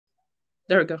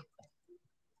There we go.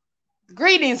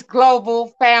 Greetings,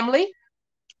 global family.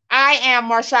 I am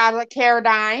Marshala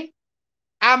Caradine.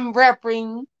 I'm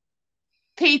repping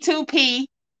P2P,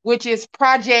 which is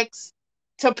Projects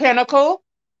to Pinnacle.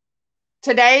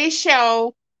 Today's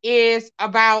show is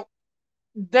about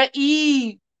the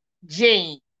Eve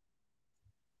gene.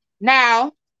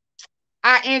 Now,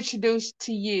 I introduce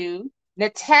to you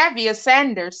Natavia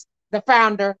Sanders, the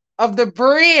founder of the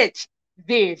Bridge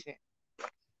Vision.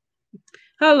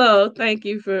 Hello, thank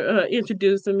you for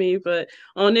introducing me. But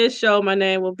on this show, my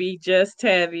name will be just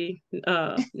Tavi.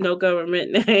 No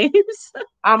government names.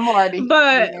 I'm Marty.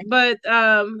 but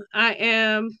I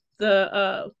am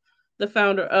the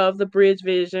founder of the Bridge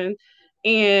Vision,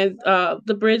 and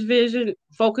the Bridge Vision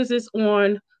focuses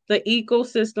on the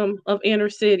ecosystem of inner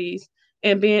cities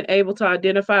and being able to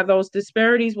identify those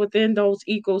disparities within those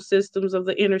ecosystems of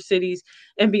the inner cities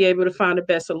and be able to find the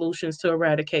best solutions to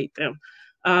eradicate them.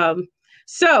 Um,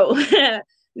 so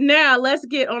now let's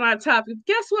get on our topic.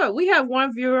 Guess what? We have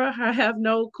one viewer. I have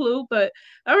no clue, but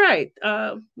all right.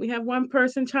 We have one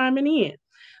person chiming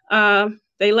in.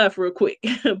 They left real quick.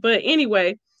 But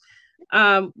anyway,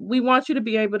 we want you to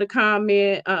be able to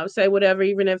comment, say whatever,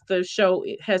 even if the show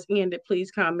has ended,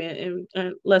 please comment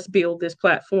and let's build this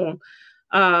platform.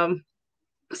 Um,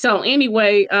 so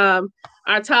anyway,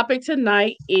 our topic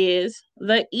tonight is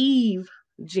the Eve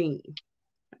gene.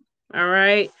 All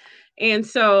right. And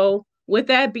so, with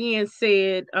that being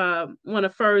said, I want to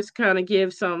first kind of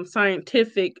give some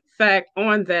scientific fact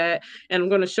on that. And I'm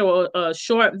going to show a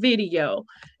short video,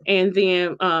 and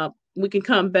then we can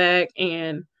come back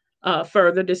and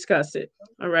further discuss it.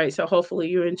 All right. So, hopefully,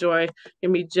 you enjoy.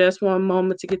 Give me just one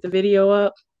moment to get the video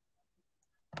up.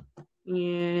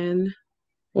 And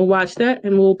we'll watch that,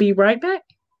 and we'll be right back.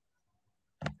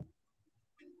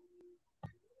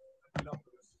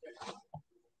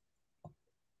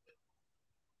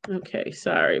 Okay,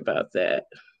 sorry about that.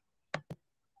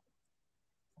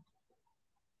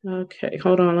 Okay,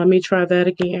 hold on. Let me try that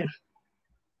again.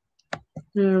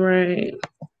 All right.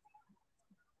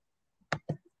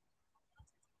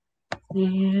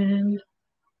 And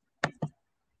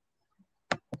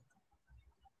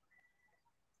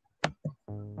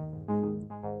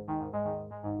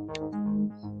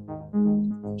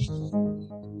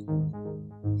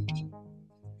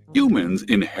humans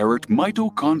inherit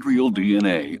mitochondrial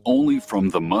DNA only from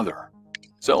the mother.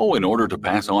 So, in order to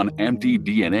pass on empty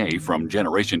DNA from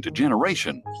generation to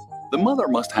generation, the mother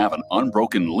must have an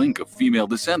unbroken link of female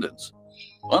descendants.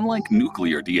 Unlike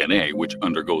nuclear DNA, which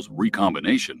undergoes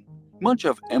recombination, much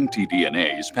of empty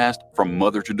DNA is passed from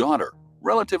mother to daughter,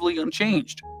 relatively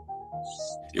unchanged.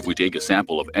 If we take a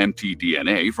sample of empty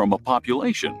DNA from a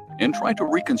population and try to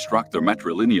reconstruct their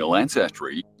matrilineal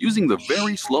ancestry using the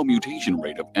very slow mutation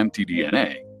rate of empty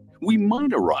DNA, we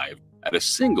might arrive at a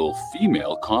single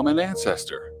female common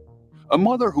ancestor, a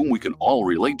mother whom we can all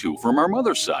relate to from our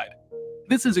mother's side.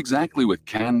 This is exactly what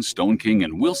Cann, Stoneking,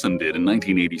 and Wilson did in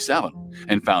 1987,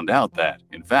 and found out that,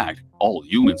 in fact, all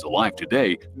humans alive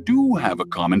today do have a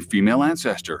common female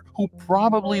ancestor who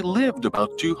probably lived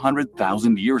about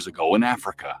 200,000 years ago in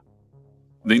Africa.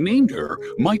 They named her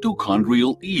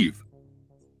Mitochondrial Eve.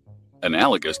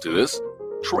 Analogous to this,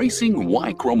 tracing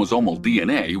Y chromosomal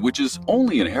DNA, which is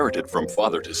only inherited from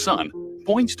father to son,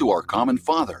 points to our common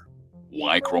father,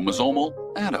 Y chromosomal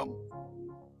Adam.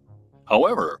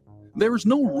 However, there is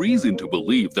no reason to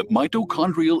believe that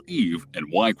mitochondrial Eve and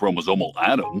Y chromosomal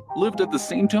Adam lived at the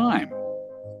same time.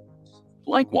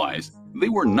 Likewise, they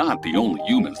were not the only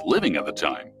humans living at the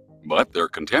time, but their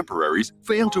contemporaries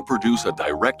failed to produce a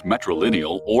direct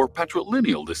matrilineal or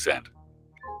patrilineal descent.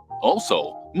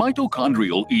 Also,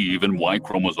 mitochondrial Eve and Y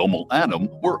chromosomal Adam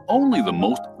were only the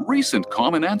most recent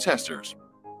common ancestors.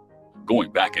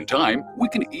 Going back in time, we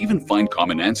can even find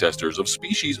common ancestors of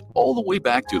species all the way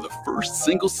back to the first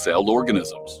single-celled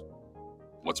organisms.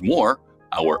 What's more,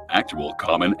 our actual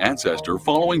common ancestor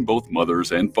following both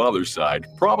mother's and father's side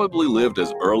probably lived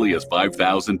as early as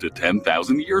 5,000 to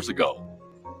 10,000 years ago.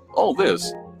 All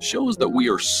this shows that we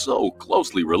are so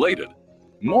closely related,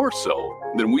 more so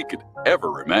than we could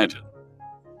ever imagine.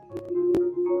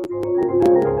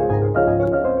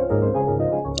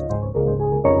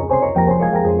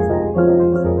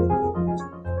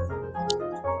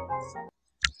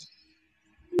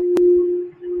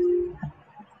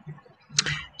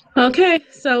 okay,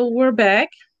 so we're back,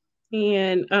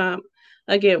 and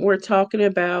again, we're talking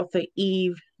about the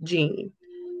Eve gene,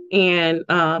 and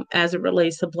as it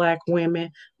relates to Black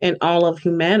women and all of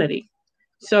humanity.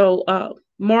 So,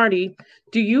 Marty,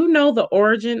 do you know the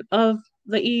origin of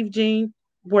the Eve gene,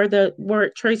 where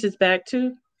it traces back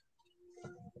to?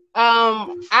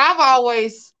 I've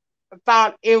always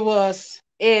thought it was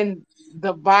in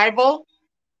the Bible.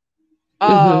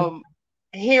 Mm-hmm.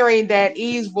 Hearing that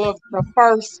Eve was the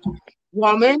first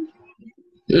woman.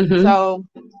 Mm-hmm. So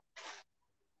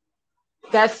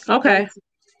okay.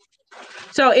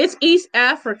 So it's East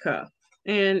Africa,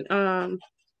 and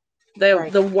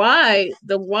the Y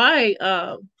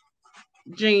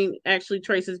gene actually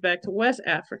traces back to West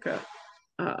Africa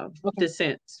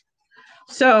descents.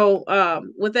 So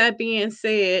with that being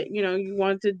said, you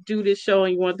want to do this show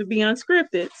and you want to be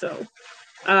unscripted. So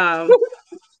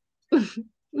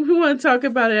we want to talk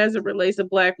about it as it relates to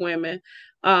Black women.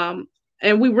 And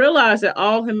we realize that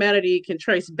all humanity can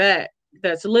trace back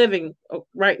that's living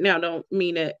right now. Don't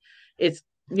mean that it's,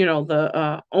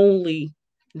 the only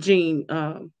gene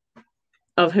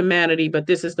of humanity, but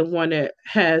this is the one that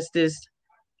has this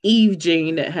Eve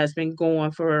gene that has been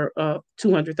going for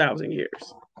 200,000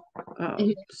 years.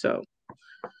 So,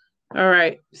 all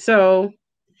right. So,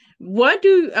 what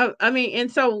do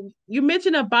and so you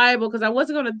mentioned a Bible, because I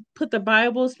wasn't going to put the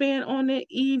Bible spin on the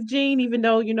Eve gene, even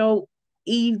though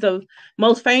Eve, the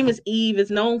most famous Eve,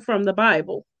 is known from the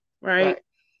Bible, right?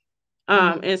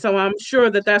 And so I'm sure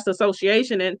that that's the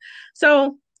association, and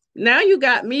so now you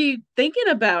got me thinking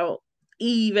about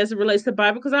Eve as it relates to the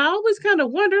Bible, because I always kind of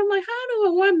wonder, I'm like, how do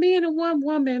a one man and one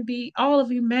woman be all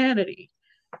of humanity?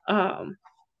 And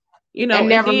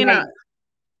then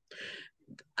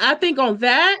I think on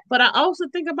that, but I also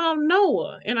think about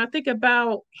Noah, and I think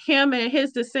about him and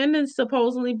his descendants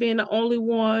supposedly being the only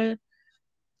one,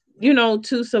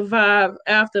 to survive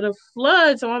after the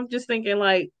flood. So I'm just thinking,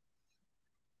 like,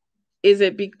 is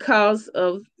it because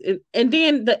of, and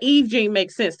then the Eve gene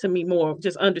makes sense to me more,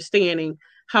 just understanding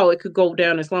how it could go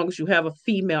down as long as you have a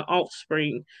female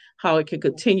offspring, how it can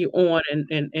continue on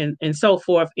and so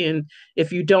forth. And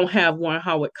if you don't have one,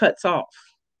 how it cuts off.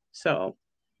 So,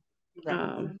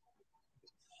 with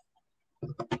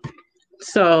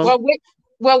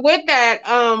that,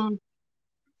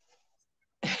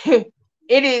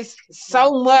 it is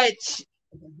so much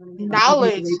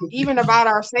knowledge even about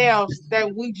ourselves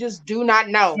that we just do not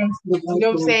know. You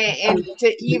know what I'm saying? And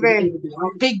to even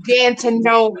begin to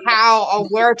know how or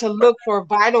where to look for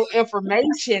vital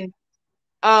information,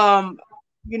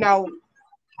 we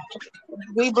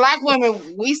Black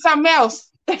women, we something else.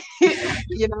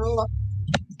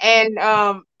 And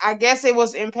I guess it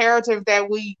was imperative that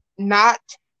we not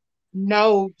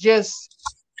know just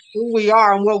who we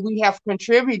are and what we have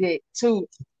contributed to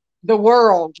the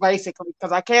world, basically,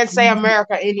 because I can't say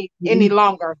America any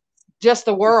longer, just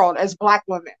the world as Black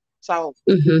women. So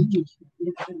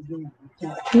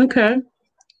okay,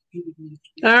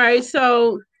 all right.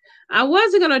 So I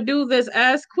wasn't gonna do this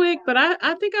as quick, but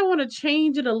I think I want to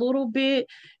change it a little bit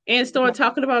and start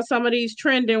talking about some of these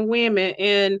trending women.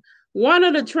 And one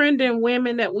of the trending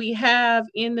women that we have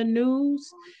in the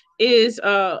news is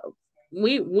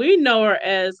we know her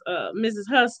as Mrs.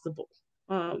 Huxtable.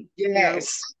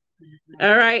 Yes.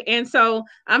 All right, and so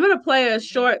I'm gonna play a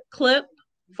short clip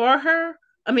for her.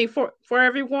 I mean, for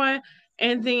everyone,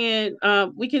 and then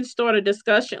we can start a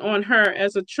discussion on her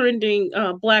as a trending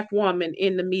Black woman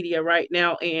in the media right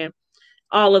now, and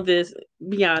all of this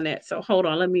beyond that. So hold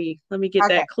on, let me get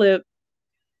that clip.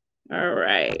 All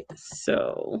right,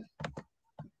 so.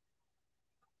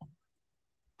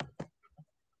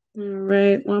 All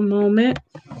right, one moment.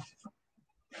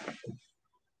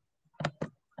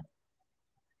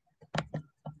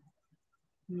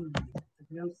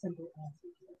 No simple answer.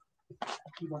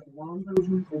 You want the long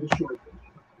version or the short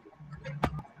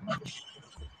version?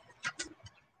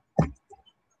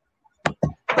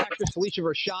 Actress Phylicia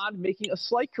Rashad making a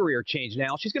slight career change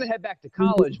now. She's going to head back to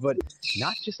college, but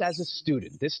not just as a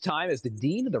student. This time as the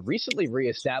dean of the recently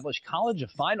reestablished College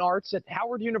of Fine Arts at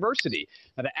Howard University.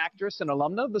 Now, the actress and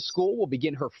alumna of the school will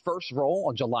begin her first role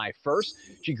on July 1st.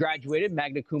 She graduated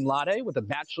magna cum laude with a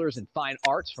bachelor's in fine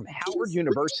arts from Howard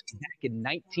University back in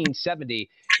 1970.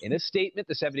 In a statement,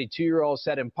 the 72-year-old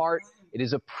said in part, "It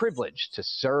is a privilege to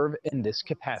serve in this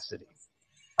capacity."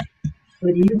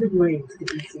 But even the brains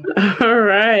could be seen. All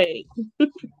right.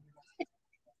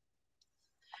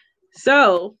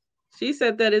 So she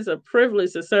said that is a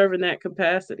privilege to serve in that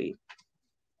capacity.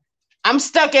 I'm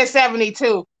stuck at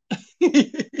 72.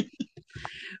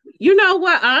 You know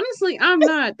what? Honestly, I'm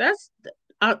not. That's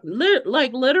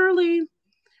literally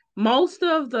most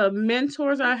of the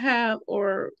mentors I have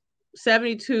are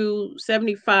 72,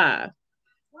 75,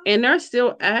 and they're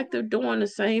still active doing the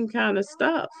same kind of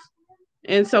stuff.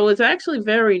 And so it's actually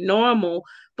very normal,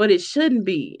 but it shouldn't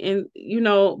be. And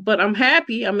but I'm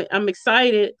happy. I'm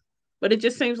excited, but it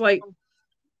just seems like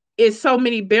it's so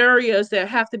many barriers that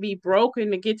have to be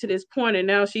broken to get to this point. And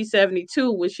now she's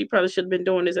 72, which she probably should have been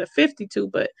doing this at 52,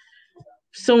 but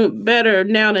so better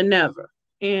now than never.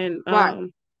 And Right.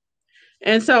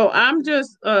 And so I'm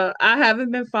just I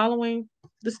haven't been following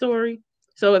the story.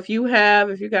 So if you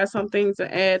got something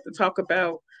to add to talk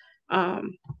about,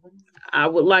 I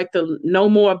would like to know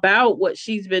more about what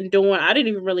she's been doing. I didn't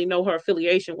even really know her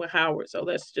affiliation with Howard, so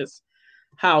that's just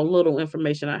how little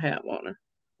information I have on her.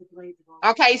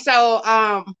 Okay,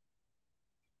 so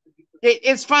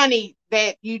it's funny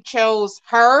that you chose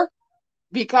her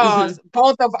because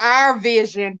both of our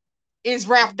vision is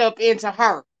wrapped up into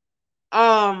her.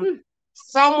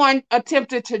 Someone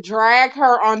attempted to drag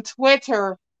her on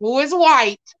Twitter, who is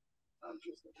white,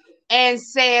 and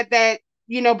said that,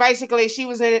 basically she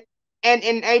was an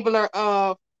enabler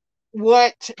of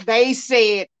what they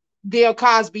said Bill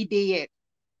Cosby did.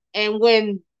 And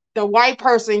when the white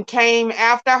person came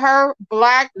after her,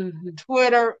 Black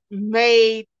Twitter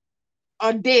made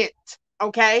a dent.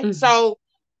 Okay. So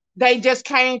they just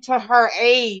came to her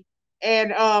aid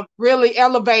and really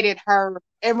elevated her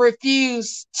and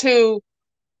refused to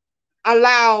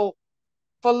allow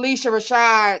Phylicia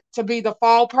Rashad to be the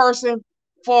fall person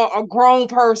for a grown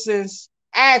person's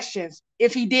actions,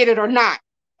 if he did it or not.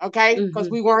 Okay. Because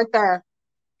we weren't there.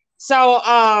 So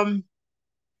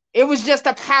it was just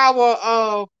the power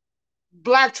of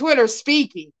Black Twitter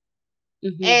speaking.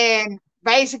 And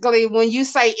basically, when you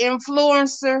say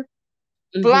influencer,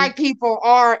 Black people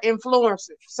are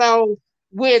influencers. So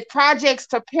with Projects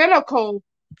to Pinnacle,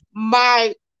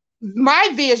 my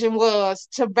vision was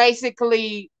to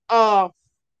basically be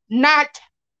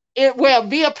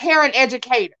a parent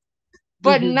educator,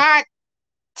 but not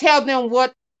tell them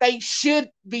what they should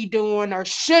be doing or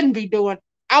shouldn't be doing.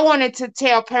 I wanted to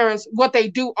tell parents what they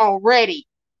do already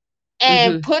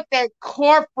and put that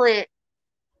corporate,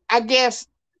 I guess,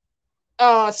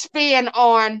 spin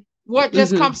on what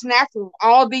just comes natural.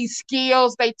 All these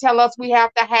skills they tell us we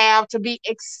have to be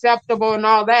acceptable and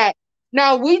all that.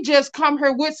 No, we just come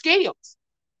here with skills.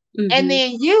 And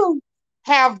then you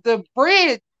have the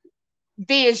bridge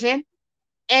vision,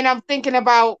 and I'm thinking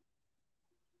about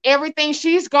everything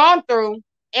she's gone through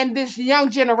and this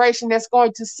young generation that's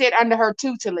going to sit under her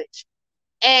tutelage.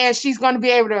 And she's going to be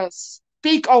able to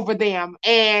speak over them.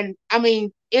 And I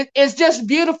mean, it's just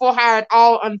beautiful how it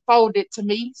all unfolded to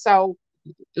me. So,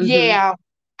 yeah,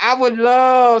 I would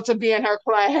love to be in her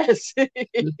class.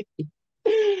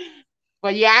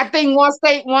 But yeah, I think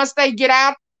once they get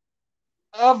out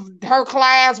of her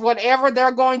class, whatever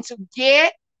they're going to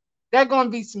get, they're going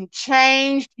to be some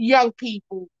changed young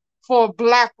people for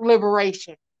Black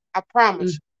liberation. I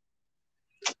promise.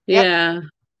 Yeah.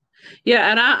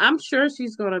 Yeah, and I'm sure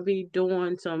she's going to be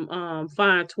doing some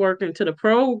fine twerk into the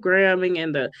programming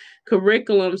and the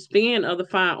curriculum spin of the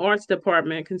fine arts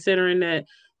department, considering that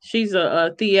she's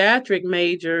a theatric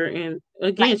major, and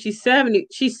again, she's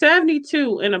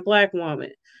 72 and a Black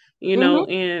woman,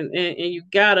 and you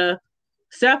gotta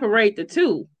separate the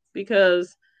two,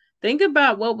 because think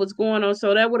about what was going on.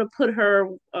 So that would have put her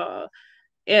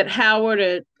at Howard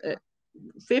at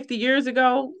 50 years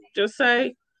ago, just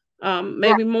say.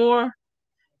 Maybe more.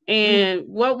 And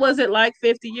what was it like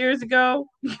 50 years ago?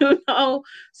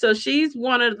 So she's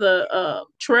one of the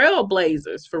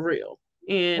trailblazers for real.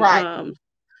 And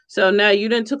so now you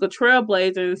done took a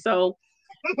trailblazer, and so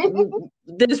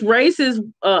this racist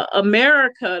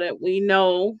America that we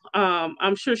know,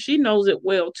 I'm sure she knows it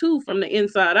well too, from the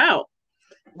inside out.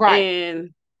 And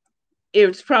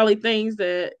it's probably things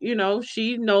that,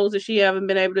 she knows that she haven't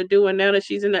been able to do. And now that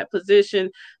she's in that position,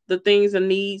 the things and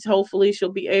needs, hopefully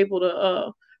she'll be able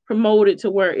to promote it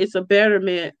to where it's a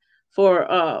betterment for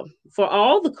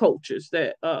all the cultures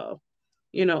that,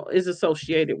 is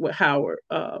associated with Howard.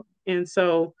 And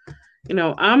so,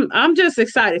 I'm just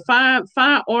excited. Fine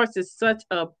arts is such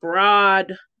a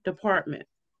broad department.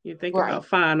 You think about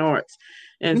fine arts.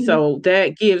 And so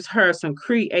that gives her some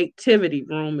creativity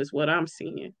room is what I'm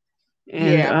seeing.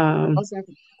 And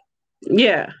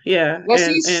yeah. Well,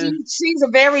 she's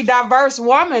a very diverse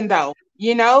woman, though,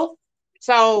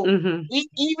 So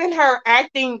even her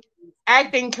acting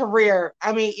career,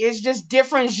 I mean, it's just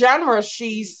different genres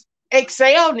she's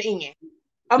excelled in.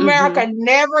 America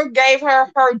never gave her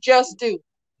just due,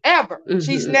 ever.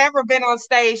 She's never been on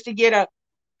stage to get a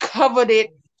coveted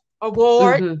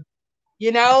award.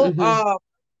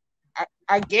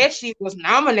 I guess she was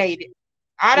nominated.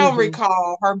 I don't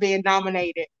recall her being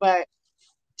nominated, but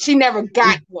she never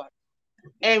got one.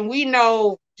 And we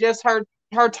know just her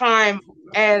time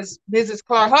as Mrs.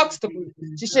 Clark Huxtable.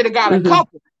 She should have got a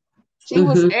couple. She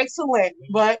was excellent,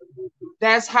 but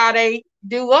that's how they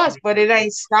do us. But it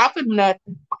ain't stopping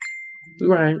nothing.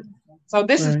 Right. So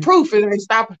this is Right. proof it ain't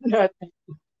stopping nothing.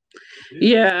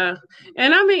 Yeah.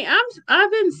 And I mean,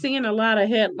 I've been seeing a lot of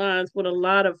headlines with a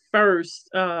lot of first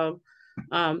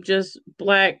just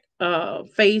black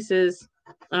faces,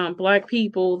 black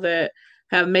people that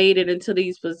have made it into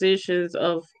these positions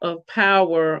of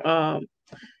power,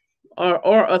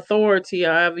 or authority,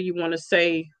 however you want to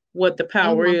say what the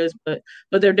power Mhm. is, but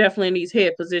they're definitely in these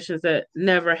head positions that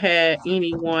never had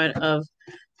anyone of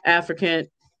African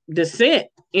descent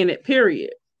in it,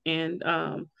 period. And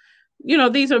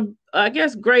these are, I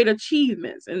guess, great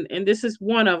achievements, and this is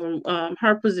one of them.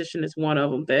 Her position is one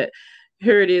of them. That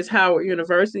here it is, Howard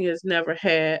University has never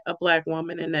had a black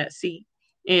woman in that seat,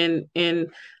 and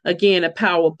again, a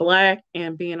power black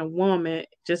and being a woman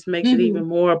just makes it Mhm. even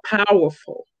more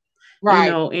powerful,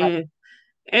 Right. Right.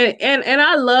 and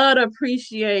I love to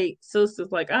appreciate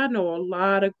sisters. Like, I know a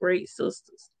lot of great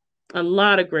sisters, a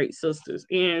lot of great sisters,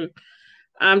 and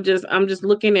I'm just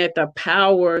looking at the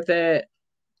power that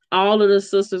all of the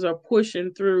sisters are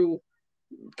pushing through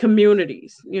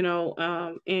communities,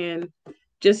 and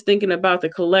just thinking about the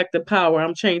collective power.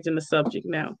 I'm changing the subject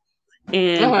now,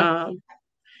 and Uh-huh.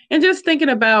 and just thinking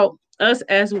about us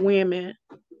as women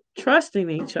trusting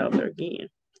each other again.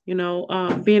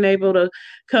 Being able to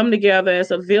come together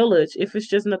as a village, if it's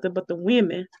just nothing but the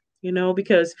women,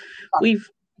 because we've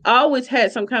always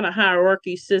had some kind of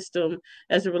hierarchy system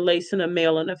as it relates to the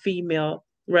male and the female,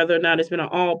 whether or not it's been an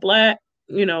all black,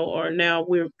 or now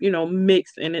we're,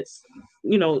 mixed, and it's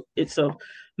a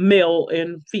male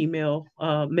and female,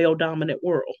 male dominant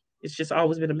world. It's just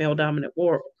always been a male dominant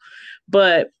world.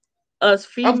 But us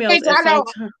Of females which at I some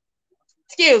don't. time.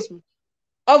 Excuse me.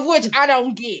 Of which I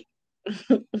don't get.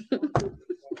 I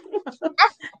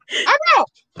don't.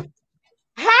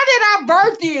 How did I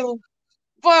birth you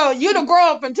for you to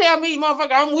grow up and tell me,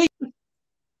 motherfucker, I'm weak,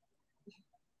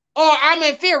 or I'm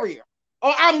inferior,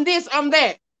 or I'm this, I'm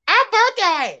that? I birthed your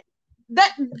ass.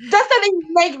 That doesn't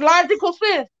even make logical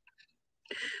sense.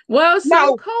 Well, some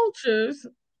No, cultures,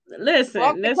 fuck listen,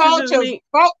 the this is just cultures. me.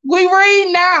 Fuck, we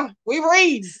read now. We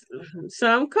read.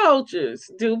 Some cultures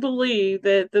do believe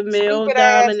that the male Stupid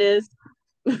ass. dominance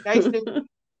They stupid.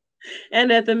 and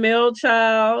that the male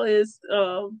child is,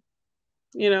 I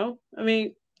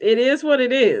mean, it is what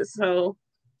it is. So, I,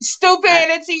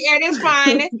 Stupidity at its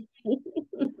finest.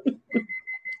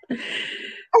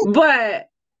 but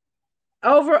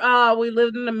overall, we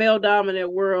lived in a male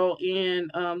dominant world,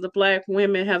 and the black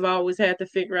women have always had to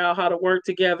figure out how to work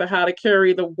together, how to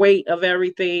carry the weight of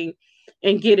everything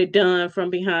and get it done from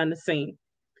behind the scene.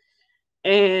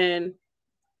 And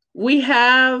we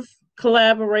have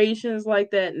collaborations like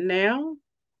that now,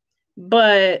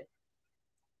 but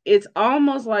it's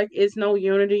almost like it's no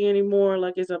unity anymore.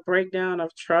 Like, it's a breakdown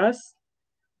of trust,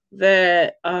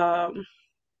 that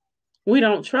we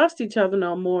don't trust each other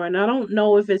no more. And I don't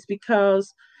know if it's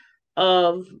because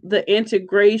of the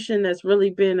integration that's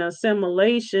really been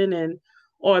assimilation, and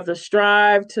or the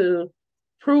strive to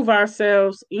prove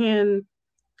ourselves in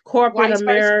corporate White spaces.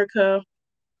 America,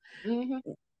 Mm-hmm.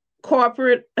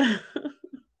 corporate I'm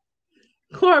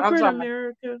corporate sorry.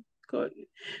 America,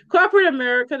 corporate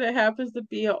America that happens to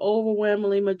be an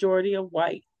overwhelmingly majority of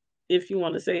white, if you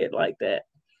want to say it like that.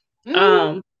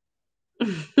 Mm-hmm.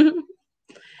 Um,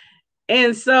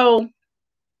 and so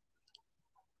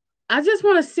I just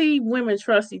want to see women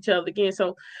trust each other again.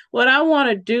 So what I want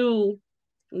to do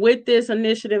with this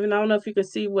initiative, and I don't know if you can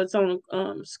see what's on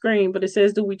screen, but it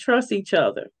says, "Do we trust each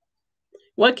other?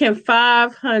 What can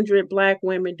 500 Black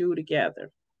women do together?"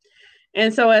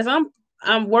 And so as I'm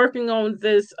working on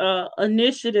this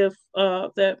initiative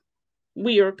that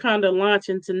we are kind of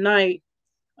launching tonight,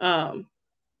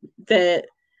 that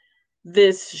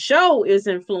this show is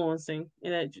influencing,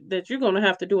 and that you're going to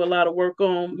have to do a lot of work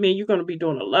on. Me, you're going to be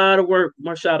doing a lot of work,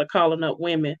 Marshada, calling up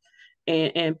women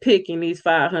and picking these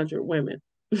 500 women.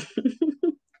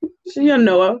 You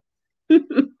know.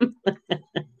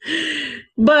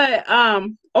 But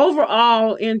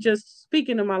overall, and just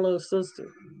speaking to my little sister,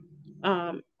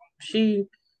 she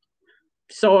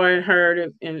saw and heard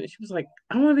it, and she was like,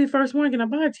 "I want to be the first one. Can I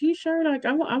buy a T-shirt? Like,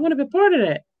 I want to be part of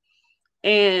that."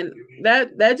 And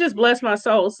that just blessed my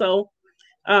soul. So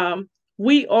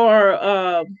we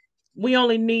are we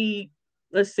only need,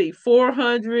 let's see,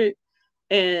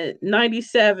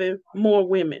 497 more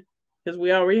women, because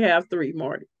we already have 3,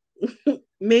 Marty.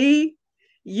 Me,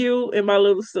 you, and my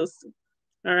little sister.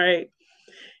 All right.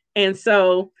 And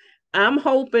so I'm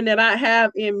hoping that I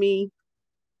have in me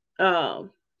to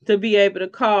be able to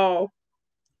call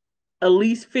at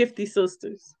least 50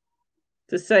 sisters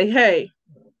to say, hey,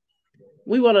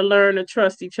 we want to learn to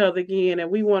trust each other again, and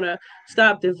we want to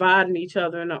stop dividing each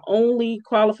other. And the only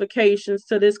qualifications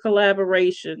to this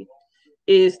collaboration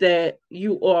is that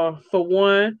you are, for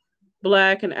one,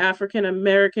 Black and African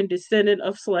American descendant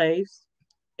of slaves,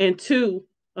 and two,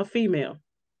 a female.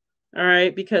 All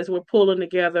right, because we're pulling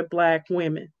together Black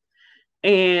women,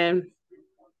 and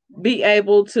be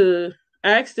able to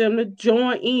ask them to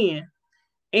join in.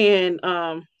 And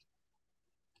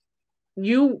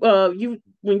you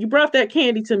when you brought that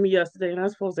candy to me yesterday, and I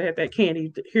was supposed to have that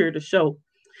candy here at the show,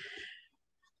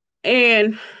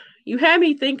 and you had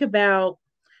me think about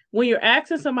when you're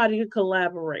asking somebody to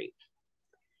collaborate,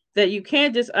 that you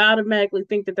can't just automatically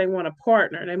think that they want a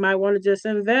partner. They might want to just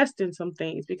invest in some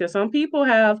things, because some people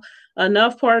have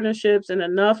enough partnerships and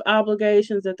enough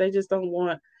obligations that they just don't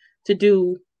want to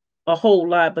do a whole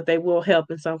lot, but they will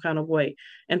help in some kind of way.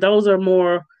 And those are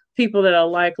more people that are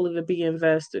likely to be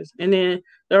investors. And then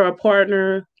there are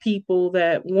partner people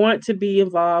that want to be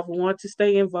involved, want to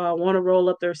stay involved, want to roll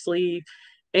up their sleeve,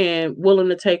 and willing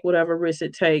to take whatever risk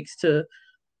it takes to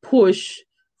push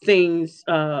things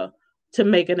to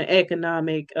make an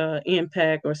economic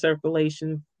impact or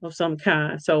circulation of some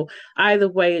kind. So either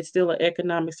way, it's still an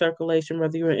economic circulation,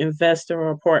 whether you're an investor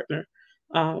or a partner.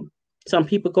 Some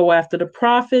people go after the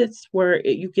profits, where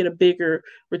you get a bigger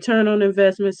return on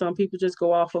investment. Some people just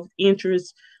go off of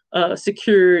interest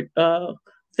secured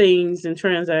things and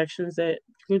transactions that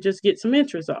you can just get some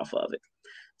interest off of it.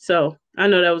 So I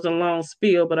know that was a long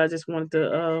spiel, but I just wanted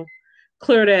to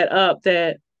clear that up,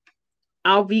 that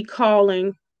I'll be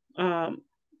calling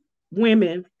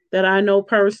women that I know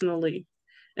personally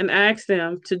and ask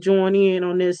them to join in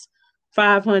on this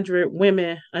 500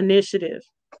 women initiative,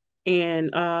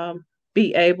 and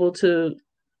be able to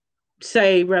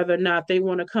say whether or not they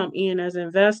want to come in as an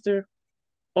investor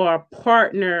or a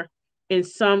partner in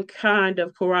some kind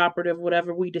of cooperative,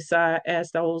 whatever we decide as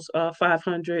those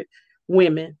 500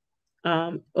 women,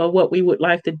 or what we would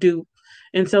like to do.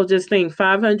 And so just think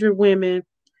 500 women,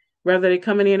 whether they're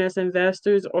coming in as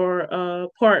investors or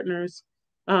partners,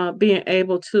 being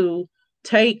able to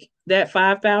take that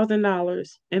 $5,000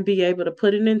 and be able to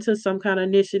put it into some kind of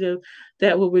initiative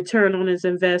that will return on its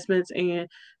investments. And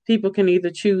people can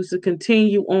either choose to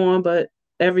continue on, but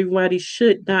everybody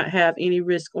should not have any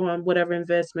risk on whatever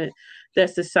investment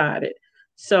that's decided.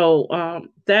 So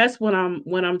that's what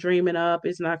I'm dreaming up.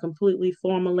 It's not completely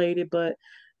formulated, but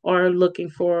are looking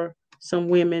for some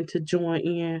women to join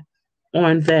in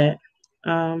on that.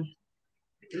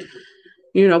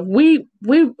 We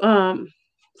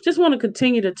just want to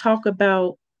continue to talk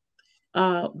about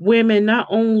women, not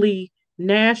only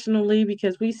nationally,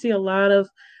 because we see a lot of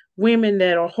women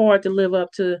that are hard to live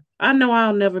up to. I know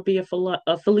I'll never be a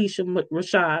Phylicia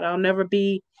Rashad. I'll never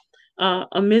be a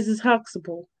Mrs.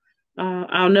 Huxtable.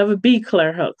 I'll never be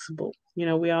Claire Huxtable.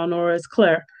 We all know her as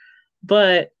Claire.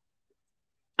 But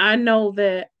I know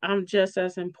that I'm just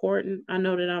as important. I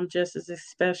know that I'm just as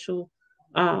special,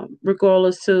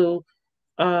 regardless to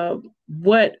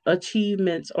what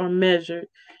achievements are measured.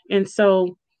 And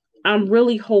so I'm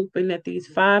really hoping that these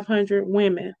 500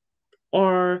 women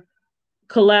are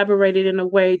collaborated in a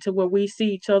way to where we see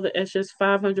each other as just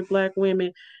 500 Black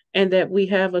women, and that we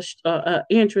have a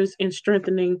interest in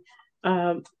strengthening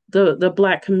the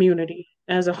Black community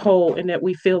as a whole, and that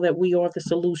we feel that we are the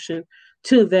solution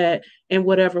to that in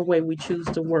whatever way we choose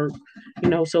to work.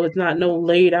 So it's not no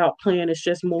laid out plan. It's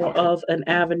just more of an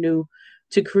avenue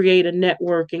to create a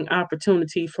networking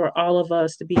opportunity for all of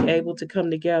us to be able to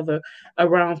come together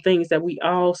around things that we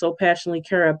all so passionately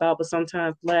care about, but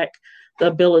sometimes lack the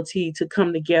ability to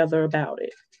come together about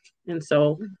it. And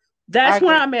so that's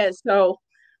where I'm at. So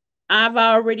I've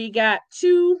already got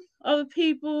 2 other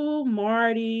people,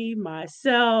 Marty,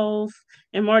 myself,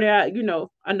 and Marty, I know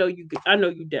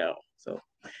you down. So,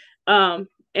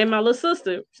 and my little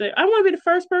sister said, I want to be the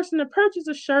first person to purchase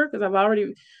a shirt, because I've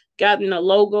already gotten a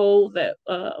logo that,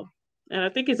 and I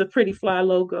think it's a pretty fly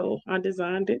logo. I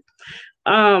designed it.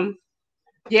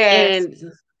 Yes.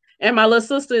 And my little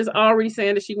sister is already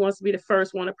saying that she wants to be the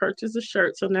first one to purchase a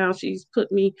shirt. So now she's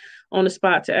put me on the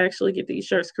spot to actually get these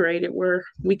shirts created where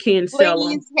we can sell them.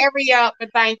 Please hurry up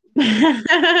and thank you.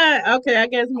 Okay, I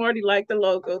guess Marty liked the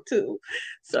logo too.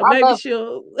 So maybe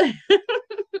she'll...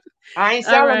 I ain't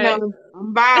selling them.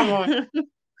 I'm buying one.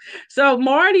 So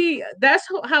Marty, that's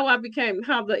how I became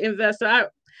the investor.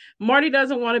 Marty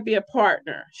doesn't want to be a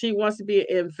partner. She wants to be an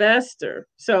investor.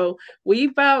 So we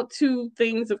bought 2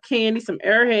 things of candy, some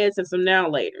Airheads and some Now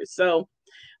Laters. So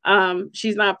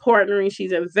she's not partnering,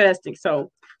 she's investing.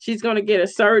 So she's going to get a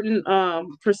certain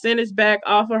percentage back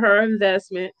off of her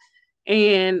investment,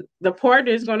 and the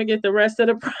partner is going to get the rest of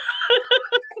the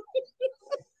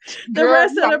the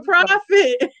rest of the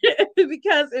profit.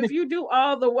 Because if you do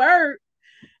all the work,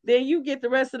 then you get the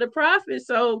rest of the profit.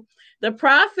 So the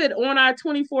profit on our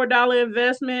 $24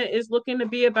 investment is looking to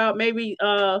be about maybe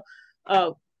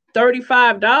 $35.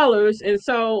 And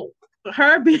so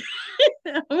her being,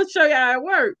 I'm gonna show you how it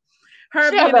works. Her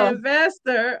being an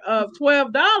investor of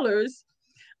 $12,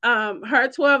 her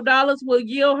 $12 will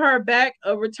yield her back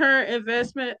a return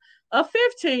investment of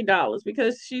 $15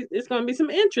 because it's going to be some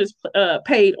interest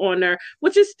paid on her,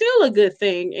 which is still a good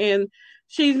thing. And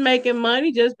she's making money,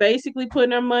 just basically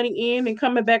putting her money in and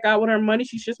coming back out with her money.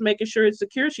 She's just making sure it's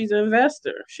secure. She's an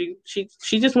investor. She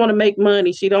just want to make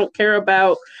money. She don't care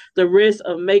about the risk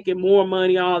of making more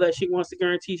money, all that. She wants to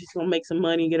guarantee she's going to make some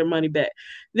money and get her money back.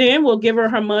 Then we'll give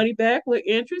her money back with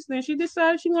interest. Then she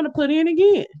decides she want to put in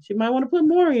again. She might want to put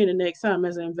more in the next time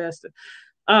as an investor.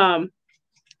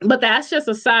 But that's just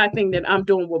a side thing that I'm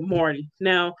doing with Morty.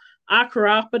 Now, our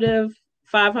cooperative,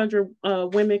 500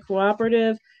 women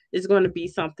cooperative, is going to be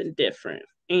something different.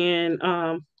 And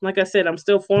like I said, I'm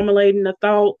still formulating the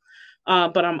thought,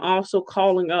 but I'm also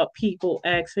calling up people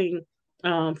asking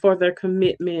for their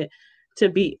commitment to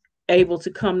be able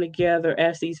to come together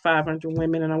as these 500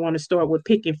 women. And I want to start with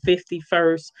picking 50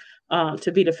 first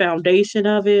to be the foundation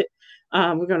of it.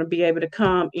 We're going to be able to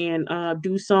come and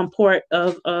do some part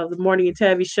of the Morning and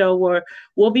Tavi show where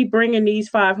we'll be bringing these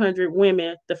 500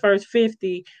 women, the first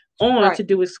 50, on to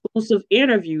do exclusive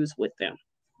interviews with them.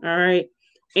 All right.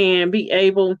 And be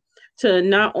able to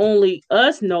not only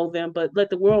us know them, but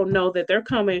let the world know that they're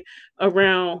coming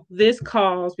around this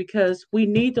cause because we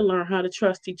need to learn how to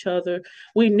trust each other.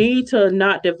 We need to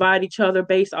not divide each other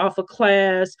based off of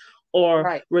class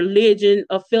or religion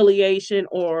affiliation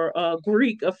or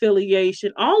Greek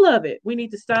affiliation, all of it. We need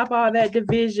to stop all that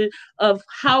division of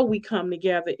how we come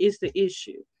together is the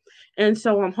issue. And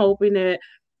so I'm hoping that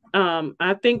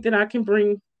I think that I can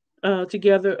bring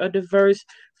together a diverse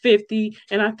 50,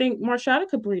 and I think Marshada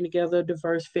could bring together a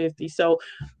diverse 50. So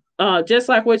just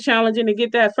like we're challenging to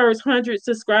get that first 100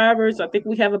 subscribers, I think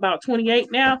we have about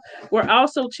 28 now. We're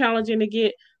also challenging to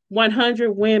get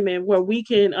 100 women where we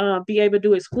can be able to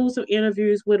do exclusive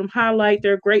interviews with them, highlight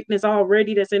their greatness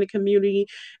already that's in the community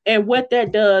and what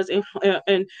that does.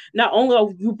 And not only are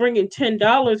you bringing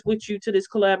 $10 with you to this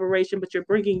collaboration, but you're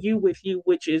bringing you with you,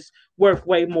 which is worth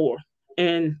way more.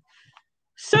 And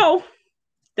so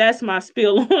that's my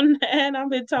spiel on that. I've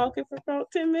been talking for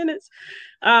about 10 minutes.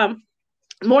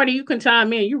 Morty, you can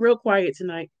chime in. You're real quiet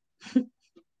tonight.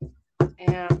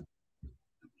 Yeah.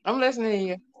 I'm listening to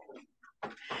you.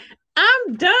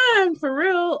 I'm done for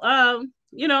real.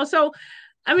 So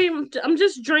I mean, I'm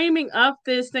just dreaming up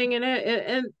this thing,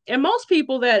 and most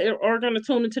people that are going to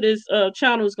tune into this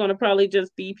channel is going to probably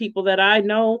just be people that I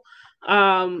know.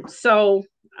 So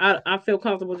I feel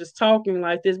comfortable just talking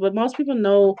like this, but most people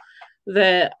know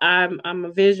that I'm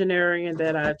a visionary and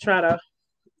that I try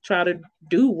to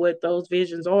do what those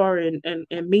visions are and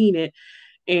mean it.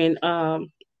 And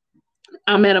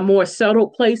I'm at a more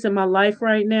settled place in my life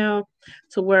right now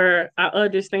to where I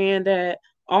understand that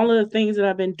all of the things that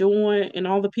I've been doing and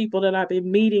all the people that I've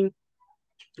been meeting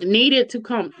need to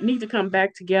come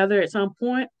back together at some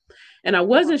point. And I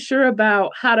wasn't sure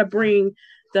about how to bring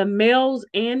the males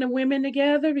and the women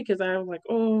together because I was like,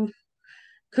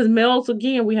 because males,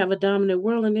 again, we have a dominant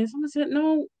world in this. And I said,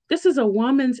 no, this is a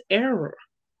woman's era.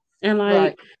 And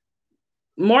like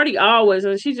Marty always,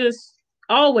 and she just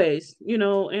always, and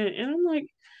I'm like,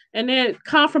 and then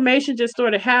confirmation just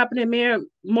started happening. Man,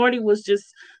 Marty was just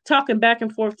talking back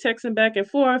and forth, texting back and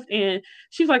forth. And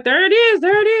she's like, there it is,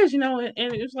 and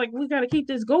it was like, we got to keep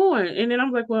this going. And then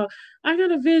I'm like, well, I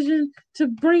got a vision to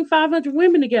bring 500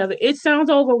 women together. It sounds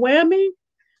overwhelming.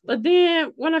 But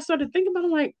then when I started thinking about it,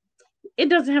 I'm like, it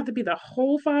doesn't have to be the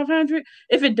whole 500.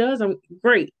 If it does, I'm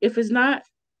great. If it's not,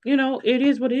 it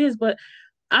is what it is. But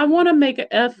I want to make an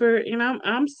effort, and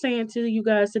I'm saying to you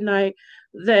guys tonight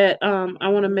that I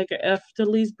want to make an effort to at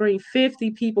least bring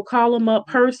 50 people, call them up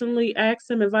personally, ask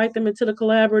them, invite them into the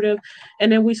collaborative,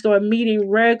 and then we start meeting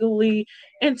regularly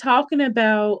and talking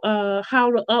about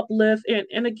how to uplift.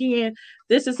 And again,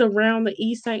 this is around the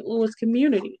East St. Louis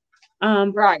community.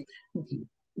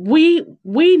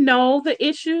 We know the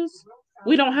issues.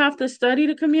 We don't have to study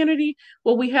the community.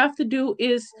 What we have to do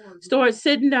is start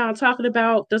sitting down, talking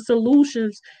about the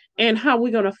solutions and how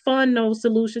we're going to fund those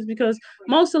solutions, because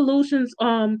most solutions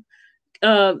have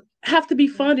to be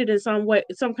funded in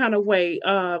some kind of way,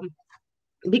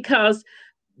 because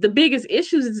the biggest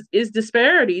issues is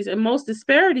disparities, and most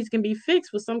disparities can be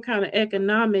fixed with some kind of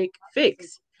economic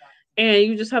fix. And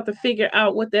you just have to figure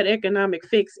out what that economic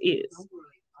fix is.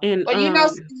 And but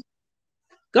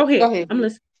go ahead. I'm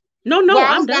listening. No,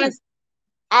 I'm done.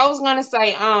 I was gonna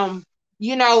say,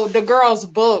 the girl's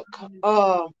book,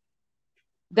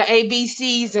 the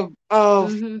ABCs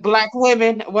of Black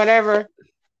women, whatever.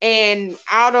 And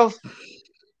out of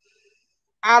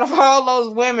all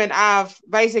those women I've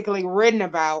basically written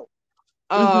about,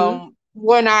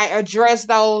 when I address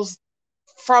those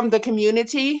from the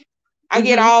community, I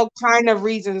get all kind of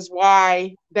reasons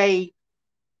why they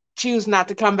choose not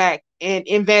to come back and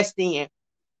invest in.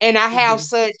 And I have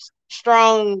such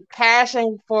strong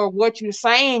passion for what you're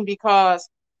saying, because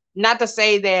not to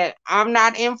say that I'm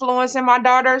not influencing my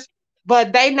daughters,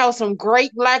 but they know some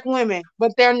great Black women,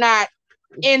 but they're not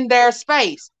in their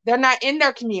space. They're not in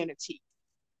their community.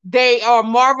 They are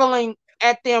marveling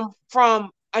at them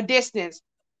from a distance.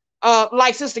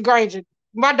 Like Sister Granger,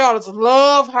 my daughters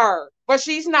love her, but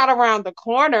she's not around the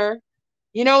corner.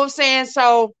 You know what I'm saying?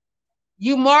 So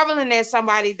you marveling at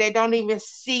somebody that don't even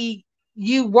see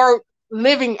you worth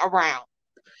living around.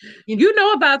 You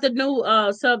know about the new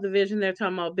subdivision they're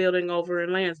talking about building over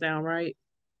in Lansdowne, right?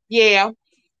 Yeah.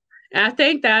 And I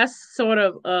think that's sort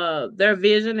of their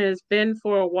vision has been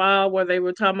for a while, where they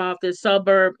were talking about this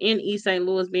suburb in East St.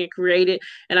 Louis being created.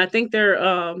 And I think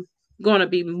they're going to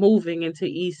be moving into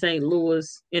East St.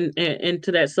 Louis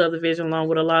into that subdivision, along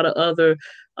with a lot of other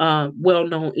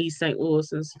well-known East St.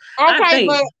 Louisans. I Okay,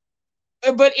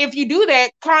 think. but if you do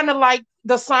that, kind of like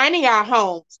the signing out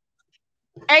homes,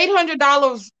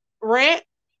 $800 rent.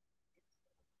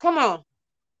 Come on,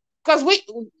 because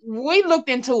we looked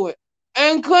into it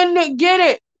and couldn't get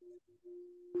it.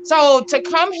 So to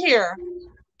come here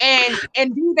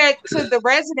and do that to the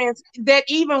residents that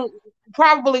even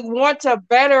probably want to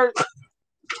better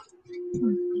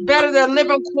their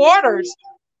living quarters,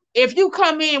 if you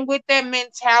come in with that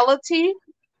mentality,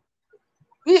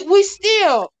 we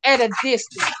still at a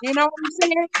distance. You know what I'm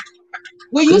saying?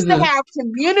 We used to have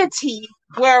community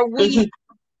where we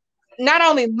not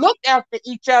only looked after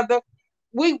each other,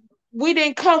 we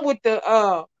didn't come with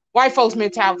the white folks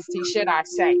mentality, should I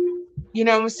say. You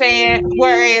know what I'm saying?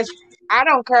 Whereas I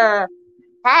don't care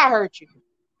how I hurt you.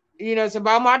 It's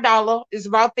about my dollar. It's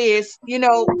about this.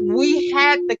 We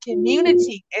had the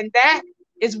community, and that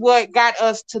is what got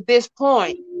us to this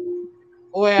point.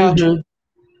 Well,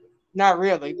 not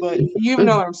really, but you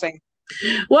know what I'm saying.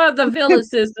 Well, the village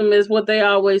system is what they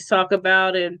always talk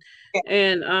about, and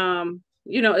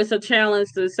it's a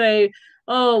challenge to say,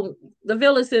 oh, the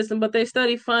village system, but they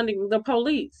study funding the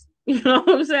police. You know what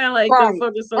I'm saying? Like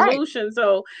for the solution. Right.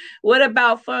 So what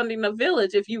about funding the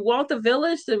village? If you want the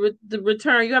village to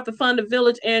return, you have to fund the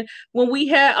village. And when we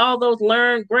had all those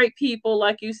learned great people,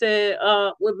 like you said,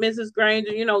 with Mrs.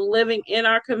 Granger, living in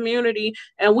our community,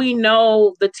 and we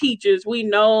know the teachers, we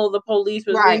know the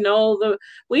policemen, right.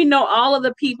 we know all of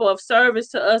the people of service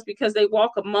to us because they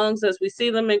walk amongst us. We see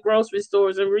them in grocery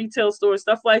stores and retail stores,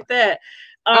 stuff like that.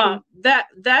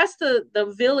 That's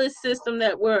the village system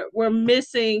that we're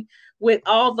missing with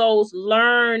all those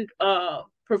learned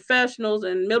professionals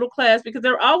and middle class, because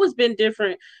there have always been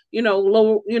different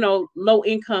low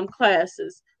income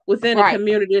classes within a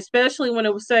community, especially when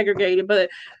it was segregated. But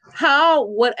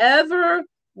whatever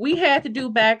we had to do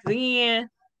back then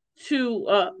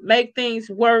to make things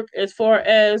work, as far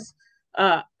as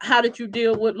how did you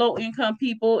deal with low income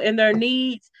people and their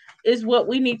needs, is what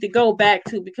we need to go back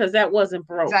to, because that wasn't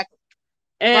broke. Exactly.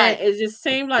 And it just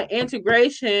seemed like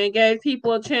integration gave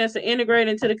people a chance to integrate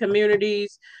into the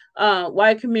communities,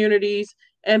 white communities,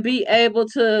 and be able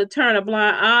to turn a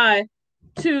blind eye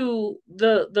to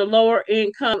the lower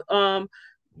income,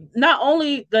 not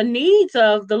only the needs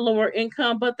of the lower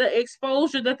income, but the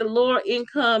exposure that the lower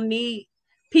income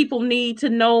people need to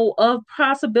know of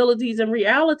possibilities and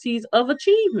realities of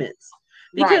achievements,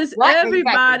 because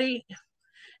everybody. Exactly.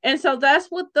 And so that's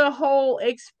what the whole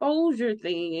exposure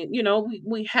thing,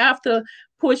 we have to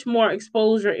push more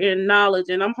exposure and knowledge.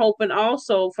 And I'm hoping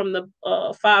also from the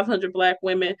 500 Black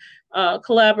women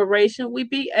collaboration, we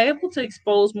be able to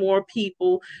expose more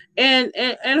people. And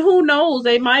who knows,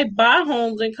 they might buy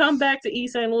homes and come back to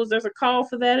East St. Louis. There's a call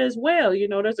for that as well.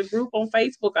 There's a group on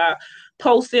Facebook I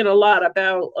post in a lot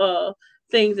about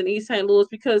things in East St. Louis,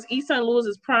 because East St. Louis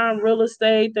is prime real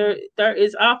estate. There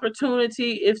is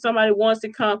opportunity if somebody wants to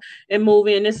come and move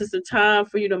in. This is the time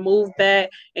for you to move back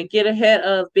and get ahead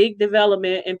of big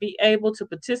development and be able to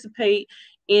participate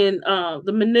in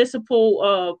the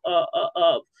municipal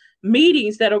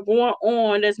meetings that are going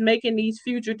on that's making these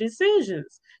future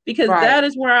decisions, because that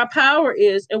is where our power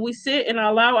is, and we sit and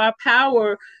allow our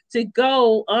power to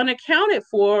go unaccounted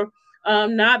for.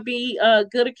 Not be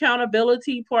good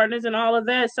accountability partners and all of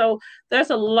that. So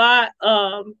there's a lot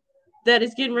that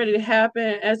is getting ready to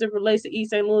happen as it relates to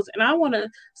East St. Louis, and I want to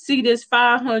see this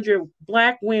 500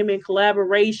 Black women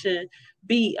collaboration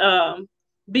be a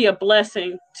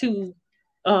blessing to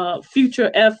future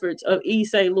efforts of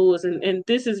East St. Louis, and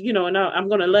this is, and I'm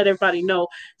going to let everybody know.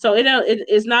 So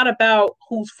it's not about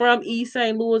who's from East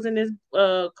St. Louis in this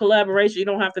collaboration. You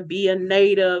don't have to be a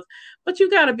native, but you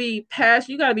got to be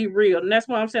passionate. You got to be real, and that's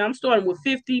why I'm saying I'm starting with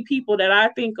 50 people that I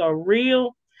think are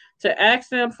real, to ask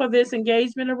them for this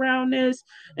engagement around this.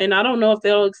 And I don't know if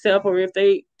they'll accept or if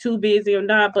they too busy or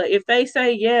not, but if they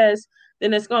say yes,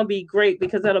 then it's going to be great,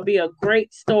 because that'll be a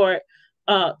great start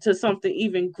to something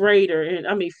even greater. And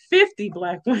I mean, 50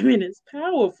 Black women is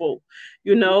powerful,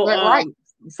 Right.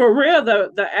 For real.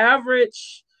 The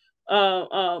average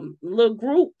little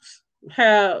groups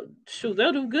they'll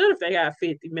do good if they got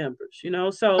 50 members,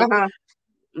 so Uh-huh.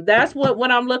 that's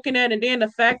what I'm looking at. And then the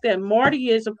fact that Marty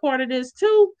is a part of this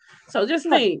too. So just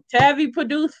think, Tavi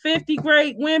produced 50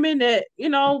 great women that,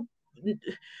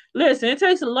 listen, it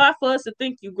takes a lot for us to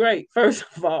think you great, first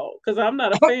of all, because I'm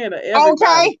not a fan of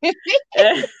everybody.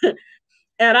 Okay.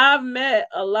 And I've met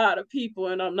a lot of people,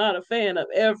 and I'm not a fan of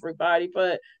everybody,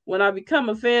 but when I become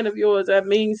a fan of yours, that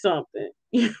means something,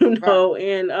 Right.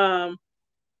 and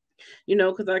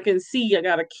because I can see, I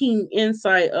got a keen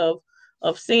insight of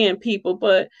seeing people.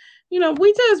 But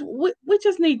we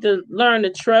just need to learn to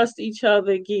trust each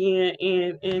other again,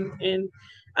 and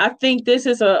I think this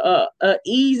is a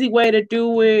easy way to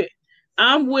do it.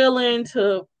 I'm willing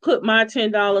to put my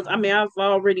 $10. I mean, I've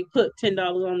already put $10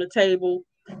 on the table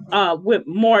with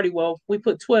Marty. Well, we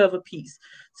put 12 a piece.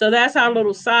 So that's our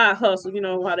little side hustle,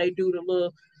 how they do the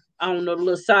little, I don't know, the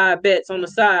little side bets on the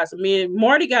side. So me and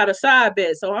Marty got a side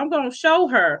bet. So I'm gonna show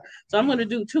her. So I'm gonna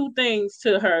do two things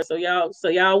to her. So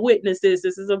y'all witness this.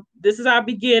 This is our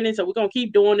beginning. So we're gonna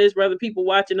keep doing this, whether people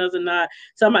watching us or not.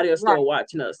 Somebody will Right. start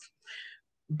watching us.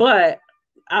 But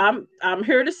I'm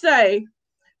here to say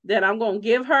that I'm gonna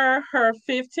give her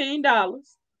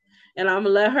 $15, and I'm gonna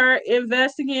let her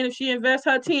invest again. If she invests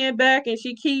her 10 back and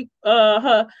she keep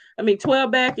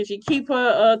 12 back, and she keep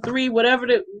her 3, whatever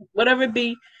it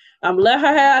be, I'm gonna let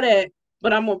her have that.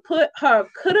 But I'm gonna put her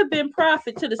could have been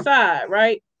profit to the side,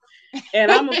 right?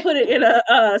 And I'm gonna put it in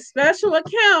a special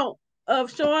account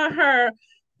of showing her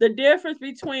the difference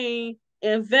between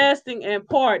investing and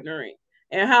partnering,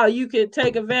 and how you can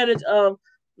take advantage of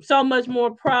so much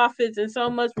more profits and so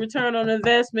much return on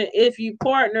investment if you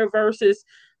partner versus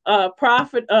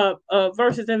profit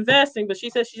versus investing. But she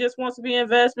said she just wants to be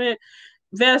investor,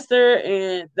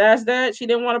 and that's that. She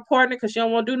didn't want to partner because she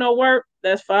don't want to do no work.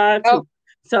 That's fine Oh, too.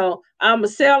 So I'm gonna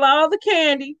sell all the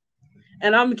candy,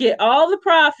 and I'm gonna get all the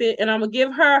profit, and I'm gonna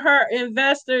give her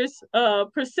investors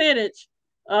percentage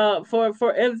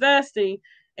for investing,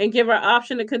 and give her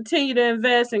option to continue to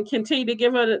invest and continue to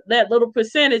give her that little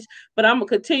percentage. But I'm gonna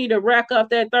continue to rack up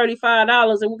that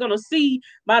 $35, and we're gonna see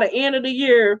by the end of the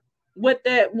year what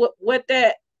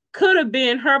that could have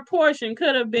been, her portion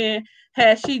could have been,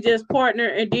 had she just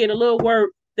partnered and did a little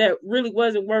work that really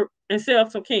wasn't work, and sell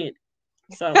some candy.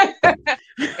 So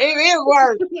it is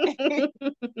work.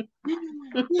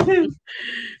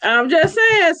 I'm just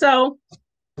saying. So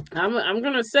I'm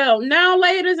gonna sell now,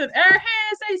 ladies, and air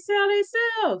hands. They sell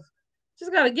themselves.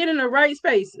 Just gotta get in the right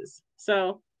spaces.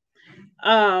 So,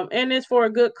 and it's for a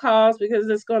good cause, because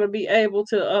it's gonna be able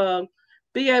to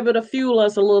fuel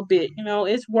us a little bit.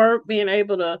 It's work being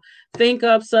able to think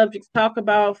up subjects, talk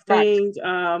about Right. things,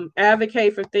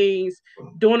 advocate for things,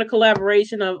 doing a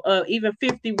collaboration of even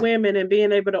 50 women, and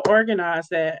being able to organize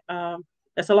that.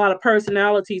 That's a lot of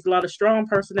personalities, a lot of strong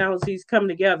personalities coming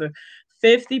together.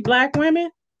 50 Black women.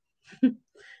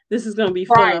 This is gonna be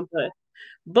Right. fun,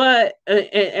 but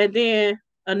and then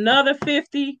another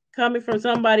 50 coming from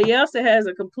somebody else that has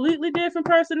a completely different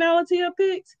personality of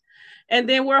picks. And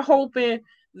then we're hoping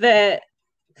that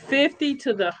 50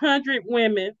 to the 100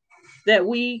 women that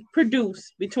we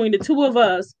produce between the two of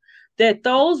us, that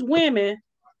those women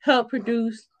help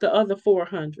produce the other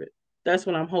 400. That's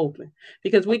what I'm hoping,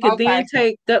 because we could then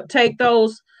Okay. take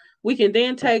those, we can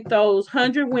then take those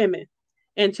 100 women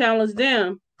and challenge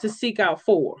them to seek out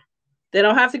 4. They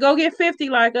don't have to go get 50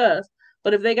 like us,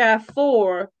 but if they got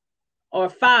 4 or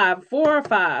 5, 4 or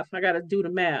 5, I got to do the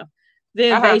math,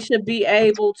 then they Uh-huh. should be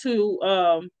able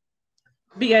to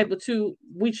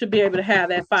we should be able to have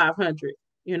that 500.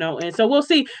 And so we'll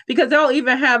see, because they'll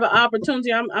even have an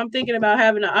opportunity. I'm thinking about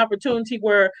having an opportunity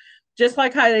where, just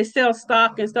like how they sell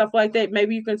stock and stuff like that,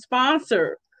 maybe you can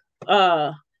sponsor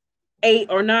 8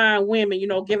 or 9 women,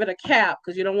 give it a cap,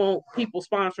 because you don't want people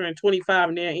sponsoring 25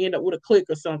 and then end up with a clique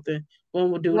or something when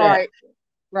we'll do that. Right.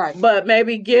 Right. But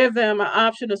maybe give them an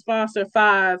option to sponsor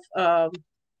 5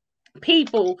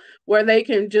 people where they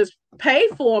can just pay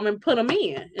for them and put them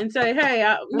in and say, hey,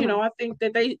 I think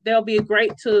that they'll be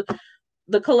great to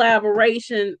the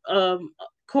collaboration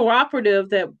cooperative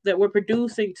that we're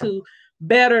producing to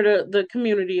better the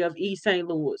community of East St.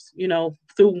 Louis,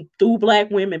 through Black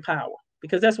women power,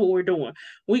 because that's what we're doing.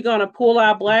 We're going to pull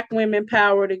our Black women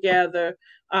power together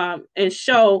and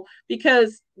show,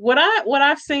 because what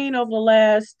I've seen over the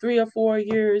last 3 or 4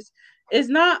 years is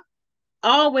not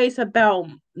always about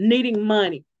needing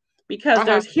money, because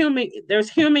there's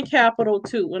human capital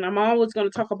too, and I'm always going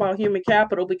to talk about human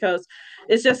capital because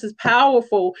it's just as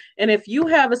powerful. And if you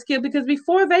have a skill, because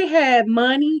before they had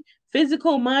money,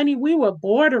 physical money, we were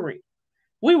bartering.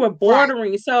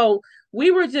 Right. So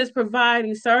we were just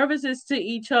providing services to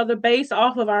each other based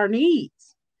off of our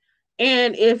needs.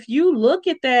 And if you look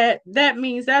at that, that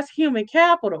means that's human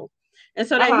capital. And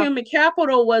so that human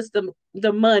capital was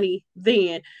the money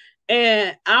then.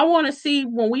 And I want to see,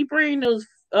 when we bring those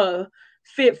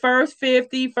first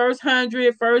 50, first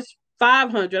 100, first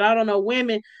 500, I don't know,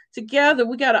 women together,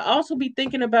 we got to also be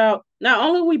thinking about, not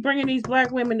only are we bringing these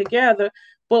Black women together,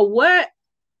 but what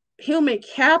human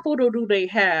capital do they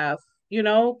have?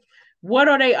 What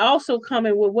are they also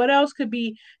coming with? What else could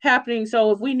be happening?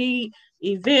 So if we need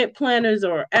event planners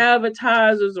or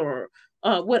advertisers or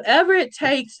whatever it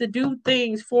takes to do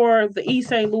things for the East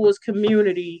St. Louis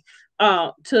community,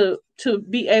 to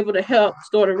be able to help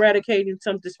start eradicating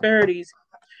some disparities.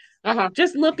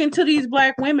 Just look into these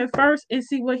Black women first and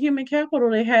see what human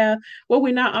capital they have, where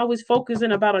we're not always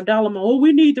focusing about a dollar amount. Oh,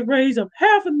 we need to raise up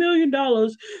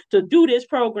 $500,000 to do this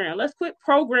program. Let's quit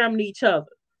programming each other.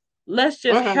 Let's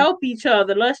just help each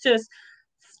other. Let's just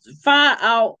find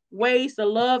out ways to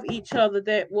love each other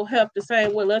that will help the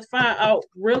same way. Let's find out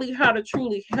really how to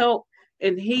truly help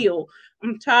and heal.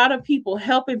 I'm tired of people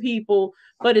helping people,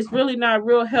 but it's really not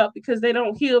real help because they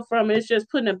don't heal from it. It's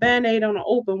just putting a Band-Aid on an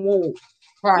open wound.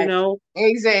 Right.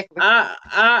 Exactly.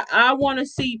 I want to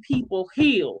see people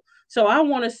heal. So I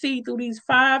want to see through these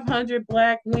 500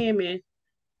 Black women,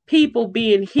 people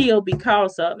being healed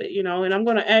because of it, and I'm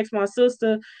going to ask my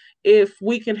sister if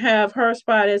we can have her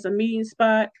spot as a meeting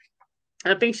spot.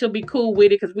 I think she'll be cool with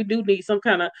it, because we do need some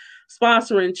kind of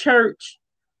sponsoring church.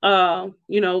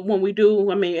 When we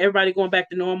do, everybody going back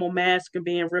to normal, masks and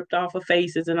being ripped off of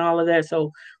faces and all of that.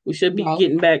 So we should be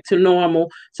getting back to normal.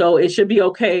 So it should be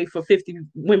okay for 50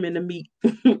 women to meet,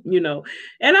 And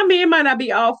it might not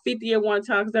be all 50 at one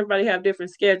time because everybody have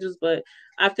different schedules, but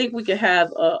I think we could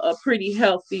have a pretty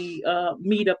healthy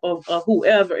meetup of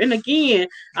whoever. And again,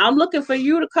 I'm looking for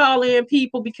you to call in,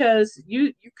 people, because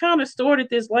you kind of started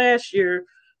this last year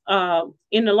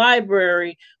in the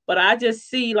library. But I just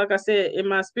see, like I said, in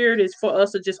my spirit is for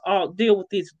us to just all deal with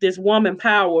this woman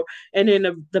power, and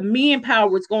then the men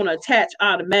power is going to attach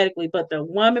automatically. But the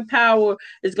woman power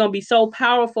is going to be so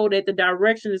powerful that the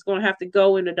direction is going to have to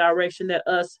go in the direction that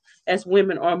us as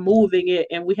women are moving it,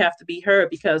 and we have to be heard,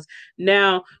 because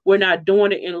now we're not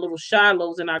doing it in little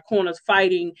shilohs in our corners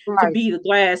fighting to be the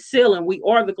glass ceiling. We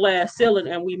are the glass ceiling,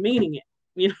 and we meaning it.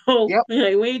 We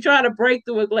ain't trying to break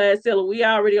through a glass ceiling. We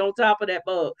already on top of that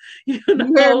bug,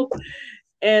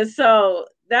 And so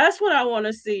that's what I want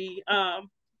to see.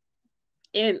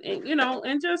 And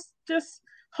just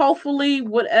hopefully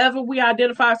whatever we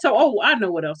identify. So, I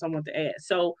know what else I want to add.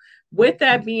 So with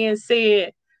that being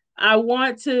said, I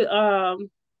want to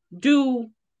do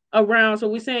around. So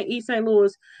we're saying East St.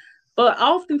 Louis, but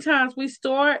oftentimes we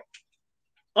start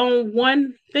on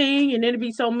one thing and then it'd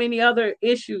be so many other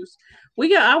issues.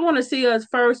 I want to see us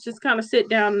first just kind of sit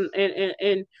down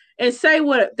and say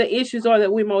what the issues are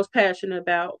that we're most passionate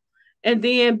about, and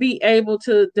then be able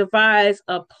to devise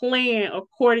a plan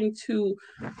according to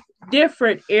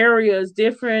different areas,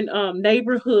 different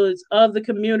neighborhoods of the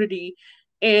community,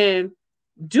 and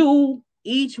do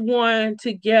each one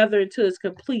together until it's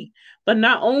complete. But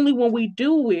not only when we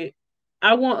do it,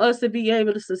 I want us to be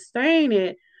able to sustain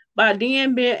it by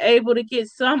then being able to get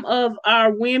some of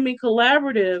our women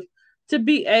collaborative to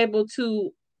be able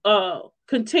to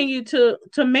continue to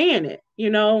man it.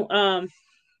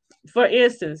 For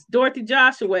instance, Dorothy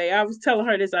Joshua, I was telling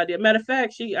her this idea. Matter of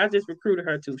fact, I just recruited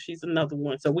her too. She's another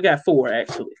one. So we got 4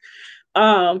 actually.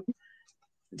 I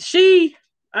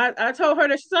told her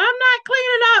that she said, I'm not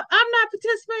cleaning up. I'm not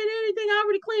participating in anything. I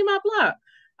already cleaned my block.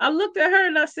 I looked at her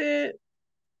and I said,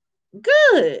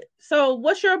 good. So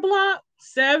what's your block?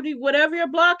 70, whatever your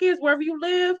block is, wherever you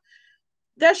live,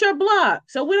 that's your block.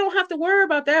 So we don't have to worry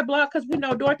about that block, because we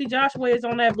know Dorothy Joshua is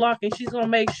on that block, and she's going to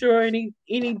make sure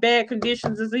any bad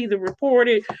conditions is either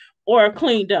reported or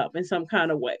cleaned up in some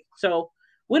kind of way. So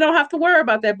we don't have to worry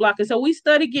about that blocking. So we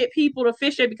study get people to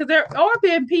fish it, because there are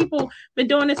been people been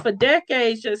doing this for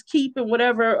decades, just keeping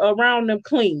whatever around them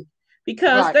clean,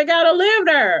 because Right. they gotta live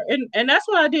there. And that's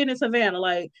what I did in Savannah.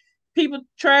 Like, people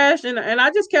trash, and I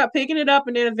just kept picking it up,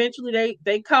 and then eventually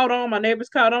they caught on. My neighbors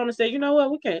caught on and said, you know what,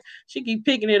 we can't. She keep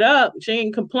picking it up. She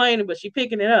ain't complaining, but she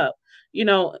picking it up.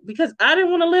 Because I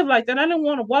didn't want to live like that. I didn't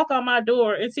want to walk out my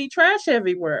door and see trash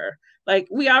everywhere. Like,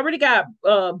 we already got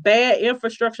bad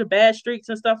infrastructure, bad streets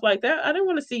and stuff like that. I didn't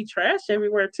want to see trash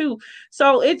everywhere too.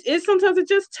 So it sometimes it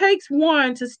just takes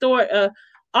one to start a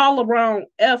all around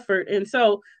effort. And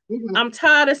so I'm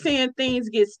tired of seeing things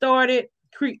get started,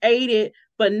 created,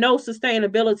 but no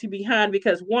sustainability behind,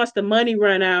 because once the money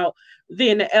run out,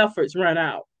 then the efforts run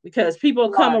out, because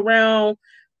people come around.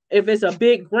 If it's a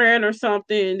big grant or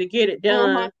something to get it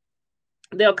done,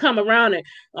 they'll come around and,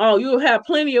 oh, you'll have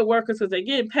plenty of workers because they're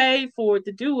getting paid for it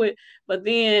to do it. But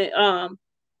then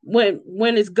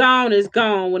when it's gone, it's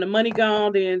gone. When the money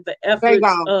gone, then the efforts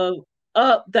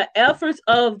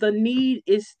of the need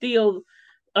is still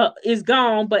is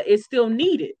gone, but it's still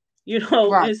needed.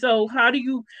 Right. And so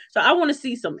so I want to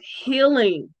see some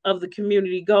healing of the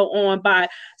community go on by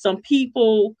some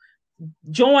people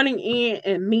joining in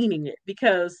and meaning it,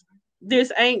 because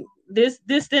this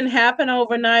didn't happen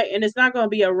overnight, and it's not going to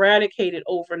be eradicated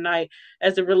overnight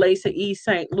as it relates to East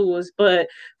St. Louis. But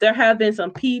there have been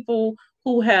some people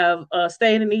who have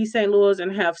stayed in East St. Louis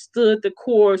and have stood the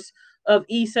course of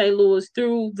East St. Louis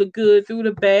through the good, through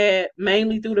the bad,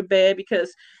 mainly through the bad,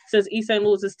 because since East St.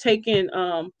 Louis has taken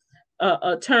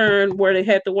a turn where they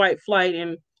had the white flight,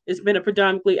 and it's been a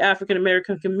predominantly African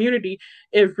American community,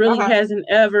 it really hasn't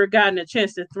ever gotten a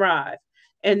chance to thrive.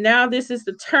 And now this is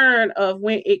the turn of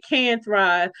when it can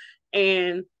thrive.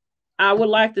 And I would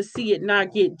like to see it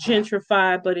not get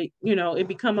gentrified, but it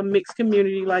become a mixed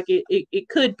community, like it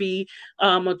could be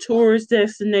a tourist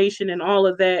destination and all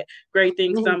of that great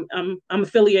things. I'm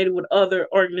affiliated with other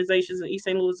organizations in East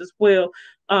St. Louis as well,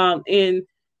 and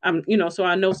so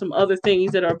I know some other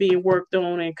things that are being worked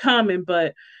on and coming,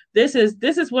 but this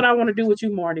is what I want to do with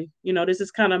you, Marty. This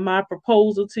is kind of my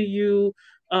proposal to you,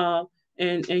 and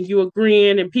you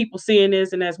agreeing, and people seeing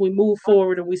this, and as we move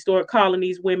forward and we start calling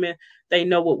these women, they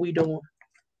know what we're doing.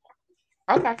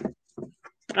 Okay.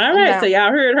 All right. So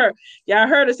y'all heard her. Y'all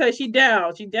heard her say she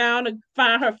down. She down to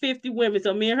find her 50 women.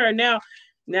 So me and her now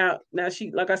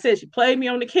she, like I said, she played me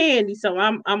on the candy. So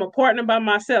I'm a partner by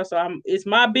myself. So it's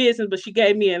my business, but she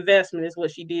gave me an investment, is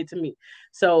what she did to me.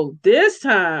 So this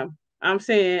time I'm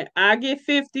saying I get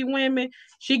 50 women,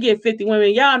 she get 50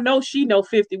 women. Y'all know she know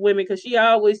 50 women because she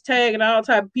always tagging all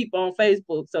type of people on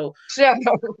Facebook. So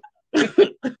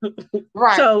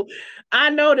right. So I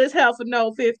know this house would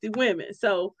know 50 women.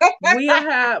 So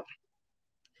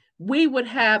we would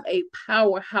have a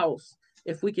powerhouse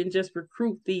if we can just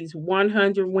recruit these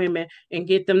 100 women and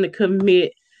get them to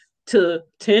commit to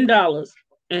 $10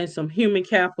 and some human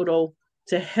capital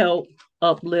to help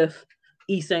uplift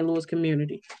East St. Louis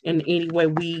community in any way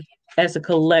we as a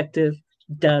collective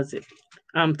does it.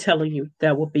 I'm telling you,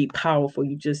 that will be powerful.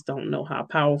 You just don't know how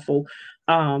powerful,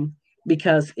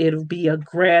 because it'll be a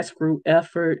grassroots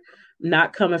effort,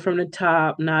 not coming from the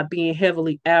top, not being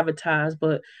heavily advertised,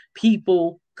 but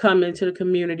people come into the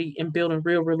community and building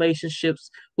real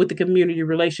relationships with the community,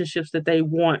 relationships that they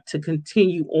want to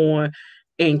continue on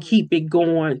and keep it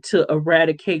going, to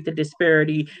eradicate the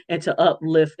disparity and to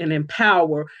uplift and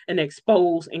empower and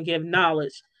expose and give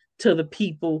knowledge to the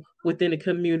people within the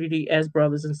community as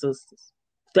brothers and sisters.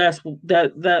 That's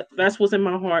what's in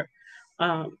my heart.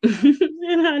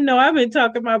 And I know I've been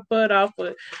talking my butt off,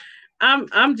 but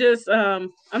I'm just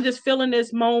feeling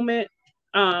this moment.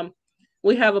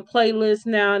 We have a playlist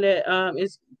now that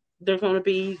there's going to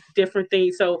be different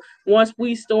things. So once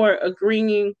we start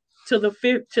agreeing to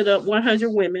the 100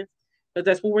 women, because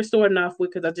that's what we're starting off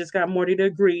with, because I just got Morty to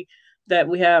agree that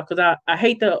we have, because I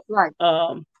hate to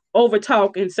over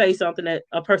talk and say something that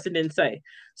a person didn't say.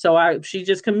 So she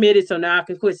just committed. So now I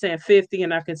can quit saying 50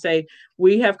 and I can say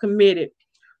we have committed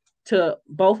to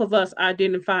both of us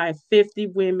identifying 50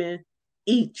 women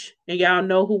each, and y'all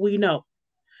know who we know,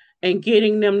 and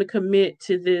getting them to commit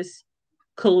to this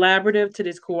collaborative, to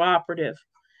this cooperative,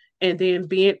 and then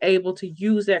being able to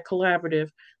use that collaborative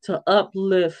to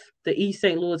uplift the East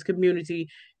St. Louis community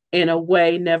in a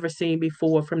way never seen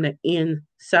before, from the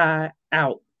inside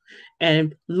out.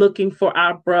 And looking for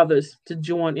our brothers to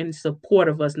join in support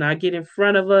of us, not get in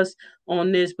front of us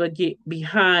on this, but get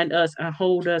behind us and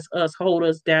hold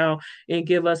us down, and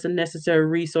give us the necessary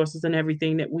resources and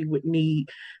everything that we would need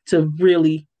to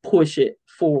really push it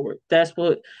forward. That's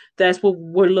what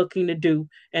we're looking to do.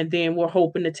 And then we're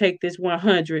hoping to take this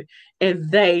 100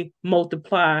 and they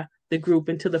multiply the group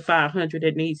into the 500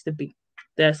 it needs to be.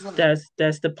 That's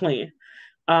the plan.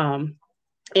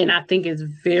 And I think it's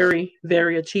very,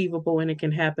 very achievable, and it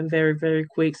can happen very, very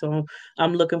quick. So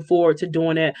I'm looking forward to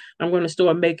doing that. I'm going to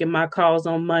start making my calls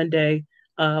on Monday,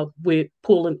 with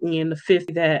pulling in the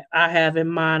 50 that I have in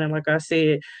mind. And like I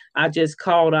said, I just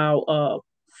called out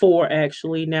 4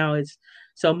 actually. Now it's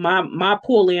so my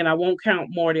pull in. I won't count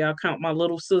Morty. I'll count my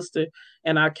little sister,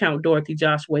 and I count Dorothy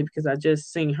Joshua because I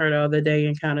just seen her the other day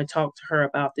and kind of talked to her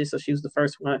about this. So she was the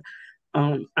first one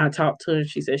I talked to, and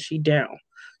she said she down.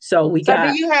 So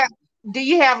do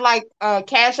you have like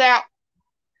Cash App?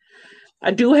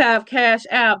 I do have Cash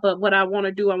App, but what I want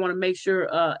to do, I want to make sure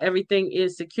everything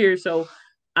is secure. So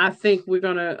I think we're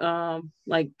gonna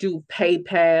like do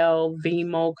PayPal,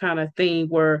 Venmo kind of thing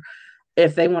where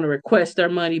if they want to request their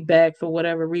money back for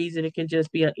whatever reason, it can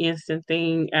just be an instant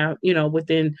thing,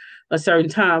 within a certain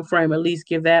time frame. At least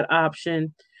give that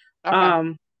option.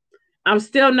 Okay. I'm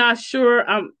still not sure.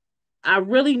 I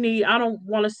don't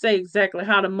want to say exactly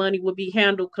how the money would be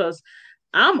handled because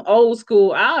I'm old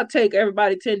school. I'll take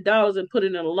everybody $10 and put it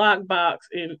in a lockbox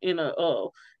and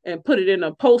put it in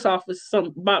a post office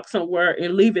box somewhere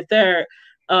and leave it there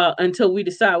until we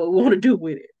decide what we want to do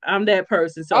with it. I'm that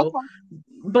person. So, okay.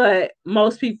 But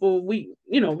most people,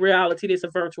 reality, this is a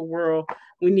virtual world.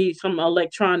 We need some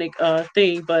electronic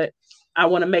thing, but I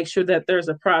want to make sure that there's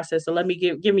a process. So let me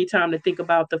give me time to think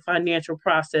about the financial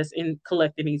process in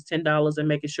collecting these $10 and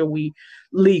making sure we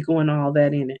legal and all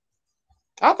that in it.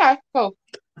 Okay, cool.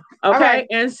 Okay, right.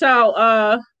 And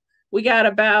so we got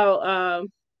about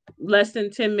less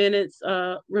than 10 minutes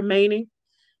remaining.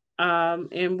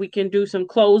 And we can do some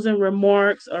closing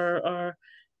remarks or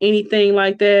anything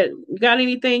like that. You got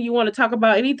anything you want to talk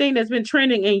about? Anything that's been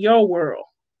trending in your world?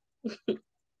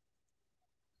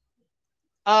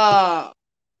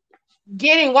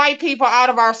 Getting white people out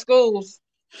of our schools.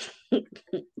 That's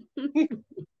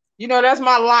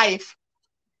my life.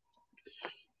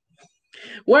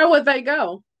 Where would they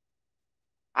go?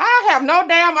 I have no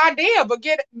damn idea, but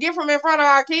get from in front of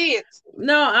our kids.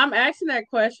 No, I'm asking that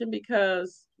question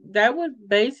because that would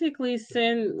basically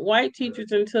send white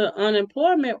teachers into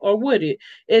unemployment, or would it?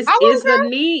 Is the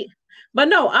need? But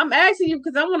no, I'm asking you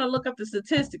because I want to look up the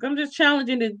statistics. I'm just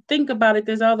challenging to think about it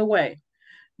this other way.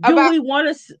 Do we want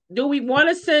to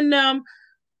send them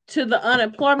to the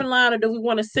unemployment line, or do we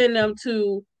want to send them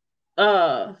to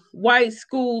white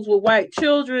schools with white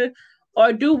children?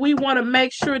 Or do we want to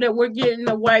make sure that we're getting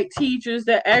the white teachers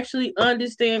that actually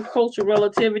understand cultural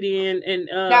relativity and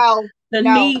the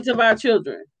needs of our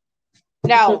children?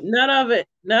 No. None of it.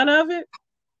 None of it?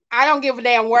 I don't give a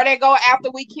damn where they go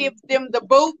after we give them the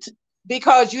boot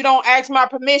because you don't ask my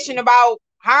permission about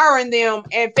hiring them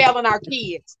and failing our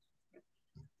kids.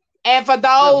 And for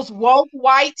those woke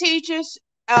white teachers,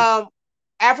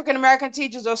 African-American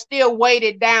teachers are still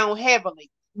weighted down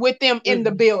heavily with them in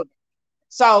the building.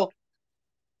 So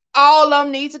all of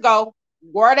them need to go.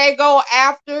 Where they go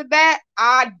after that,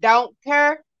 I don't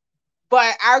care.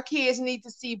 But our kids need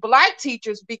to see black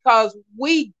teachers because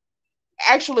we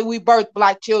birth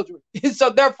black children. So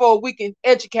therefore we can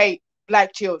educate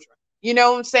black children. You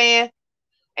know what I'm saying?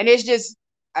 And it's just,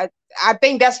 I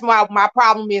think that's my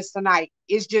problem is tonight.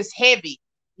 It's just heavy,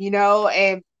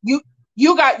 and you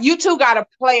two got to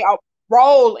play a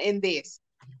role in this.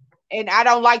 And I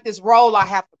don't like this role I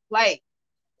have to play.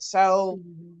 So,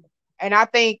 and I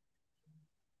think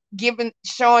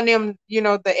showing them,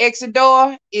 the exit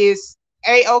door is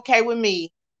okay with me.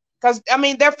 Because,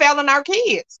 they're failing our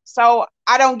kids. So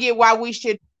I don't get why we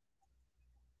should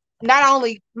not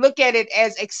only look at it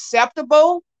as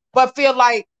acceptable, but feel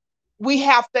like we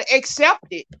have to accept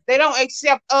it. They don't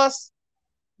accept us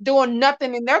doing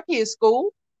nothing in their kids' school.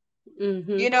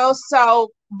 So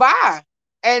bye.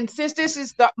 And since this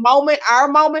is the moment, our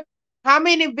moment, how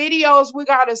many videos we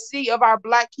got to see of our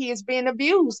black kids being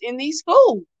abused in these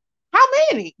schools? How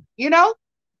many?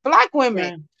 Black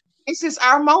women. Right. It's just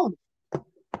our moment.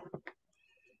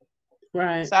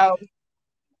 Right. So,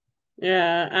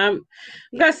 yeah,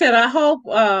 like I said, I hope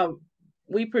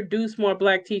we produce more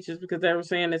black teachers because they were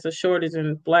saying there's a shortage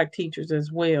in black teachers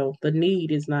as well. The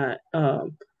need is not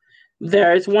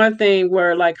there. It's one thing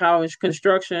where, like how in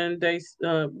construction,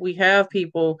 we have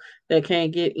people that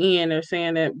can't get in. They're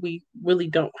saying that we really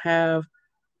don't have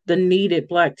the needed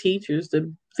black teachers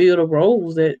to fill the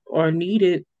roles that are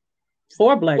needed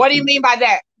for black. What do you mean by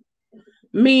that?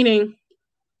 Meaning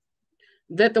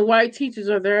that the white teachers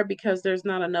are there because there's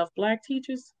not enough black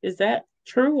teachers. Is that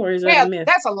true or is that a myth?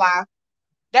 That's a lie.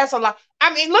 That's a lie.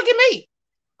 Look at me.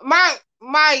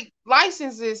 my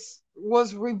licenses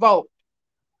was revoked.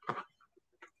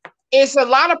 It's a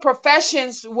lot of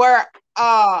professions where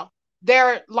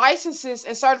their licenses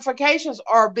and certifications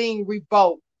are being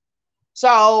revoked.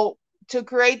 So to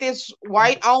create this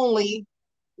white only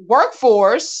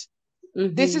workforce,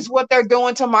 this is what they're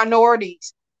doing to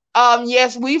minorities.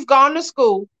 Yes, we've gone to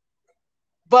school,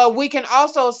 but we can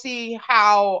also see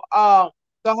how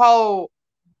the whole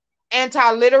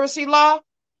anti-literacy law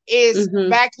is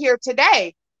back here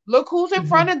today. Look who's in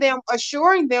front of them,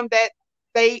 assuring them that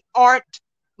they aren't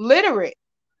literate.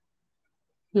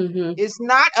 It's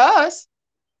not us,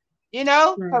 you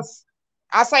know, because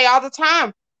I say all the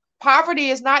time, poverty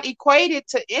is not equated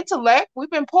to intellect. We've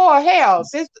been poor as hell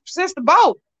since the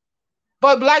boat.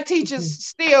 But Black teachers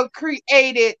still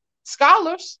created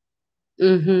scholars.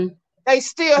 They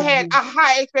still had a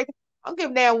high expectation. I don't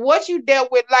give a damn what you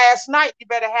dealt with last night. You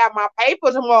better have my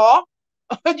paper tomorrow.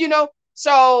 You know,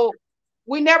 so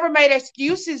we never made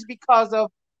excuses because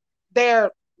of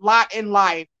their lot in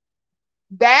life.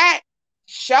 That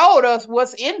showed us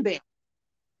what's in them.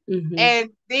 And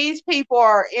these people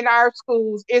are in our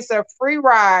schools. It's a free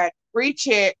ride, free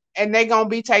check, and they're going to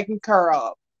be taken care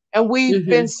of. And we've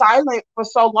been silent for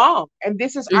so long. And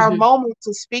this is our moment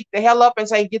to speak the hell up and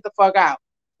say, get the fuck out.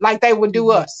 Like they would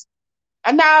do us.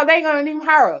 And now they're going to even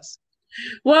hire us.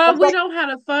 Well, we don't have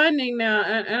the funding now.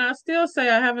 And I still say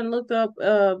I haven't looked up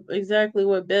exactly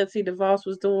what Betsy DeVos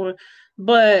was doing.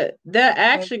 But that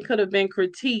action could have been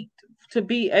critiqued to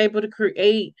be able to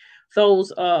create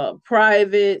those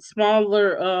private,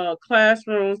 smaller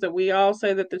classrooms that we all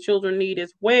say that the children need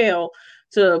as well,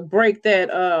 to break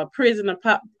that prison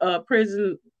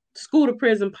school to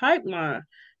prison pipeline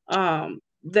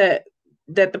that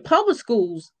the public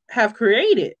schools have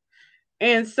created.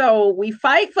 And so we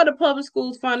fight for the public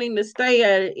schools funding to stay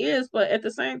as it is, but at the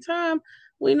same time,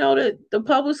 we know that the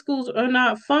public schools are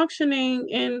not functioning,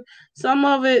 and some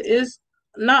of it is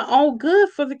not all good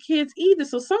for the kids either.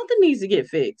 So something needs to get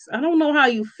fixed. I don't know how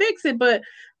you fix it, but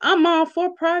I'm all for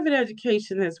private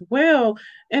education as well,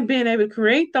 and being able to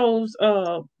create those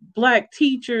Black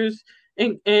teachers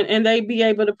and they be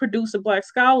able to produce Black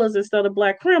scholars instead of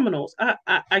Black criminals.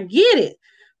 I get it.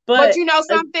 But you know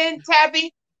something,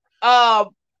 Tabby? I've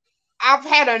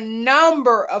had a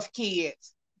number of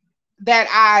kids that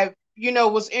I,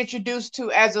 was introduced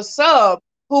to as a sub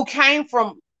who came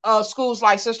from schools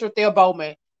like Sister Thea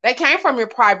Bowman. They came from your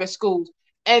private schools,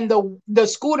 and the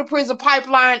school to prison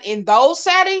pipeline in those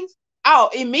settings,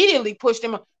 immediately pushed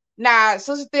them. Now,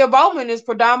 Sister Thea Bowman is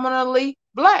predominantly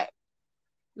Black.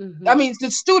 I mean, the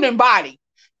student body.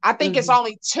 I think it's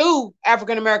only 2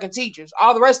 African American teachers.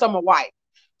 All the rest of them are white.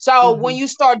 So when you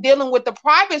start dealing with the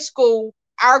private school,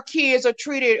 our kids are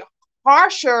treated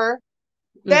harsher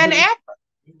than ever.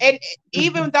 And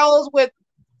even those with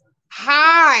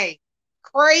high,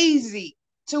 crazy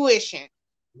tuition,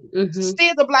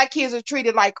 still the Black kids are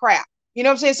treated like crap. You know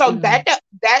what I'm saying? So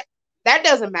that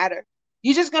doesn't matter.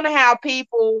 You're just gonna have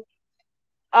people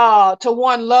to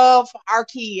love our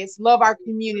kids, love our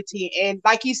community. And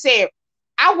like you said,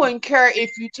 I wouldn't care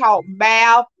if you taught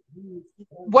math,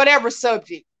 whatever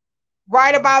subject.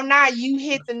 Right about now, you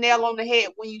hit the nail on the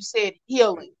head when you said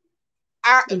healing.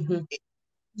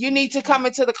 You need to come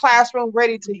into the classroom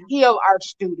ready to heal our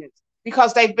students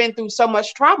because they've been through so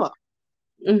much trauma.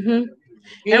 And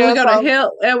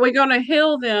we're gonna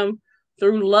heal them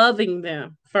through loving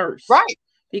them first, right?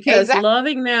 Because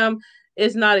loving them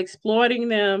is not exploiting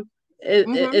them.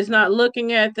 It's not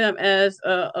looking at them as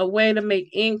a way to make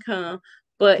income,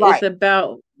 but it's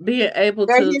about being able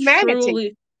to humanity.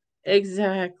 Truly,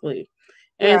 exactly.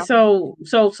 And so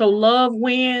love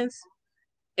wins,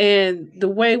 and the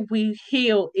way we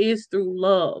heal is through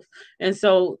love. And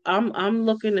so I'm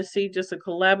looking to see just a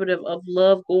collaborative of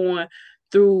love going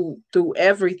through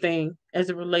everything as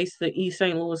it relates to the East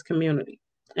St. Louis community.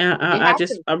 And I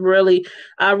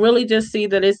really just see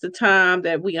that it's the time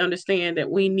that we understand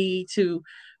that we need to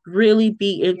really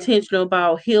be intentional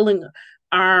about healing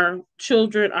our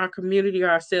children, our community,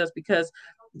 ourselves, because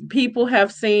people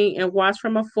have seen and watched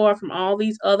from afar from all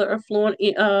these other affluent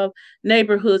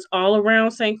neighborhoods all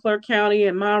around St. Clair County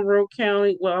and Monroe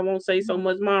County. Well, I won't say so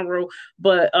much Monroe,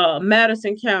 but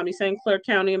Madison County, St. Clair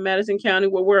County and Madison County,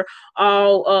 where we're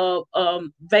all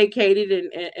vacated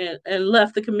and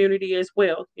left the community as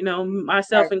well.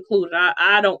 Myself included.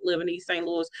 I don't live in East St.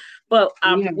 Louis, but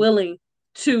I'm willing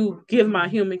to give my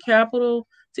human capital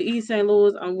to East St.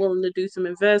 Louis. I'm willing to do some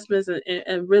investments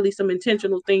and really some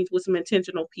intentional things with some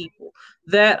intentional people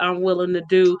that I'm willing to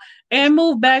do, and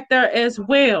move back there as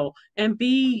well and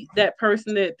be that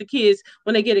person that the kids,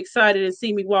 when they get excited and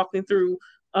see me walking through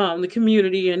the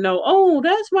community and know, oh,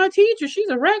 that's my teacher. She's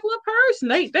a regular person.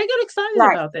 They get excited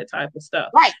Right. about that type of stuff.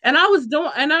 Right. And I've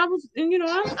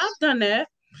done that.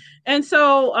 And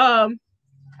so,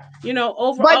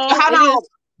 overall,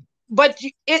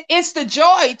 it's the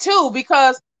joy too,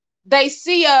 because they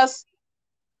see us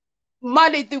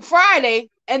Monday through Friday,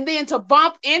 and then to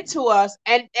bump into us,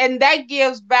 and that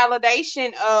gives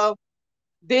validation of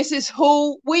this is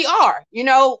who we are.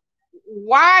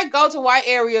 Why go to white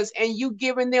areas and you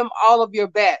giving them all of your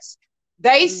best?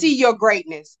 They see your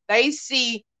greatness. They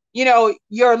see,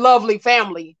 your lovely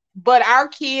family, but our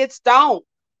kids don't.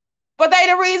 But they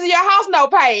the reason your house no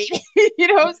paid. You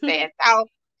know what I'm saying? So,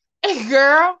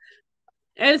 girl.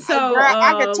 And so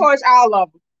I can torch all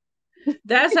of them.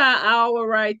 That's our hour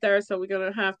right there, so we're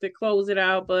gonna have to close it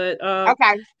out. But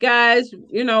okay, guys,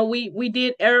 we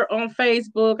did air on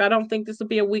Facebook. I don't think this will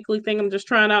be a weekly thing. I'm just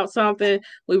trying out something.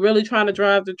 We're really trying to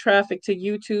drive the traffic to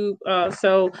YouTube.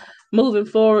 So moving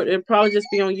forward, it'll probably just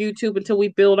be on YouTube until we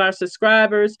build our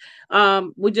subscribers.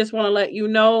 We just want to let you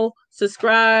know,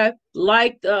 subscribe,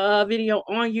 like the video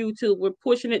on YouTube. We're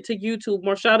pushing it to YouTube.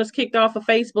 Marshada's kicked off of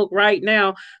Facebook right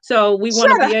now, so we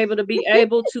want to be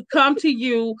able to come to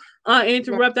you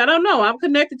uninterrupted. I don't know. I'm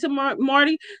connected to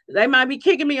Marty. They might be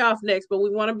kicking me off next, but we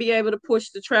want to be able to push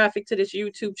the traffic to this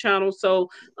YouTube channel. So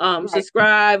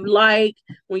subscribe, like.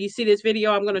 When you see this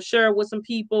video, I'm going to share it with some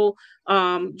people.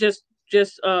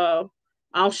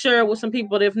 I'll share it with some people,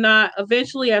 but if not,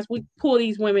 eventually as we pull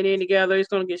these women in together, it's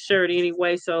going to get shared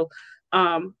anyway. So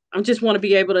I just want to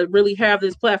be able to really have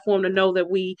this platform to know that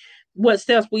what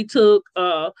steps we took.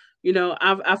 I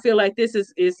feel like this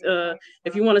is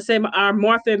if you want to say our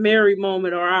Martha and Mary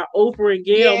moment or our Oprah and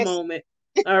Gail moment.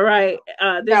 All right.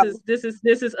 This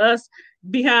is us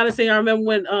behind the scene. I remember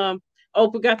when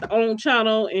Oprah got their own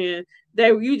channel, and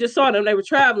you just saw them, they were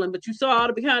traveling, but you saw all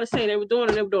the behind the scene, they were doing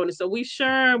it. So we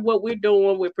sharing what we're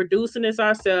doing, we're producing this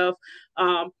ourselves.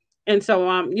 And so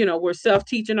we're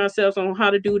self-teaching ourselves on how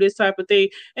to do this type of thing.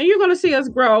 And you're going to see us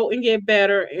grow and get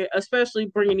better, especially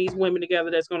bringing these women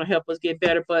together. That's going to help us get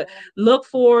better. But look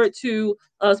forward to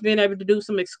us being able to do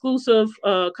some exclusive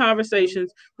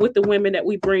conversations with the women that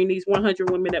we bring, these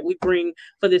 100 women that we bring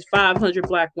for this 500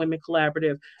 Black Women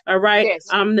Collaborative. All right. Yes.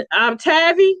 I'm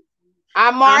Tavi.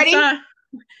 I'm Marty.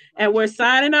 And we're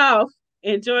signing off.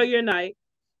 Enjoy your night.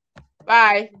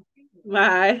 Bye.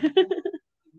 Bye.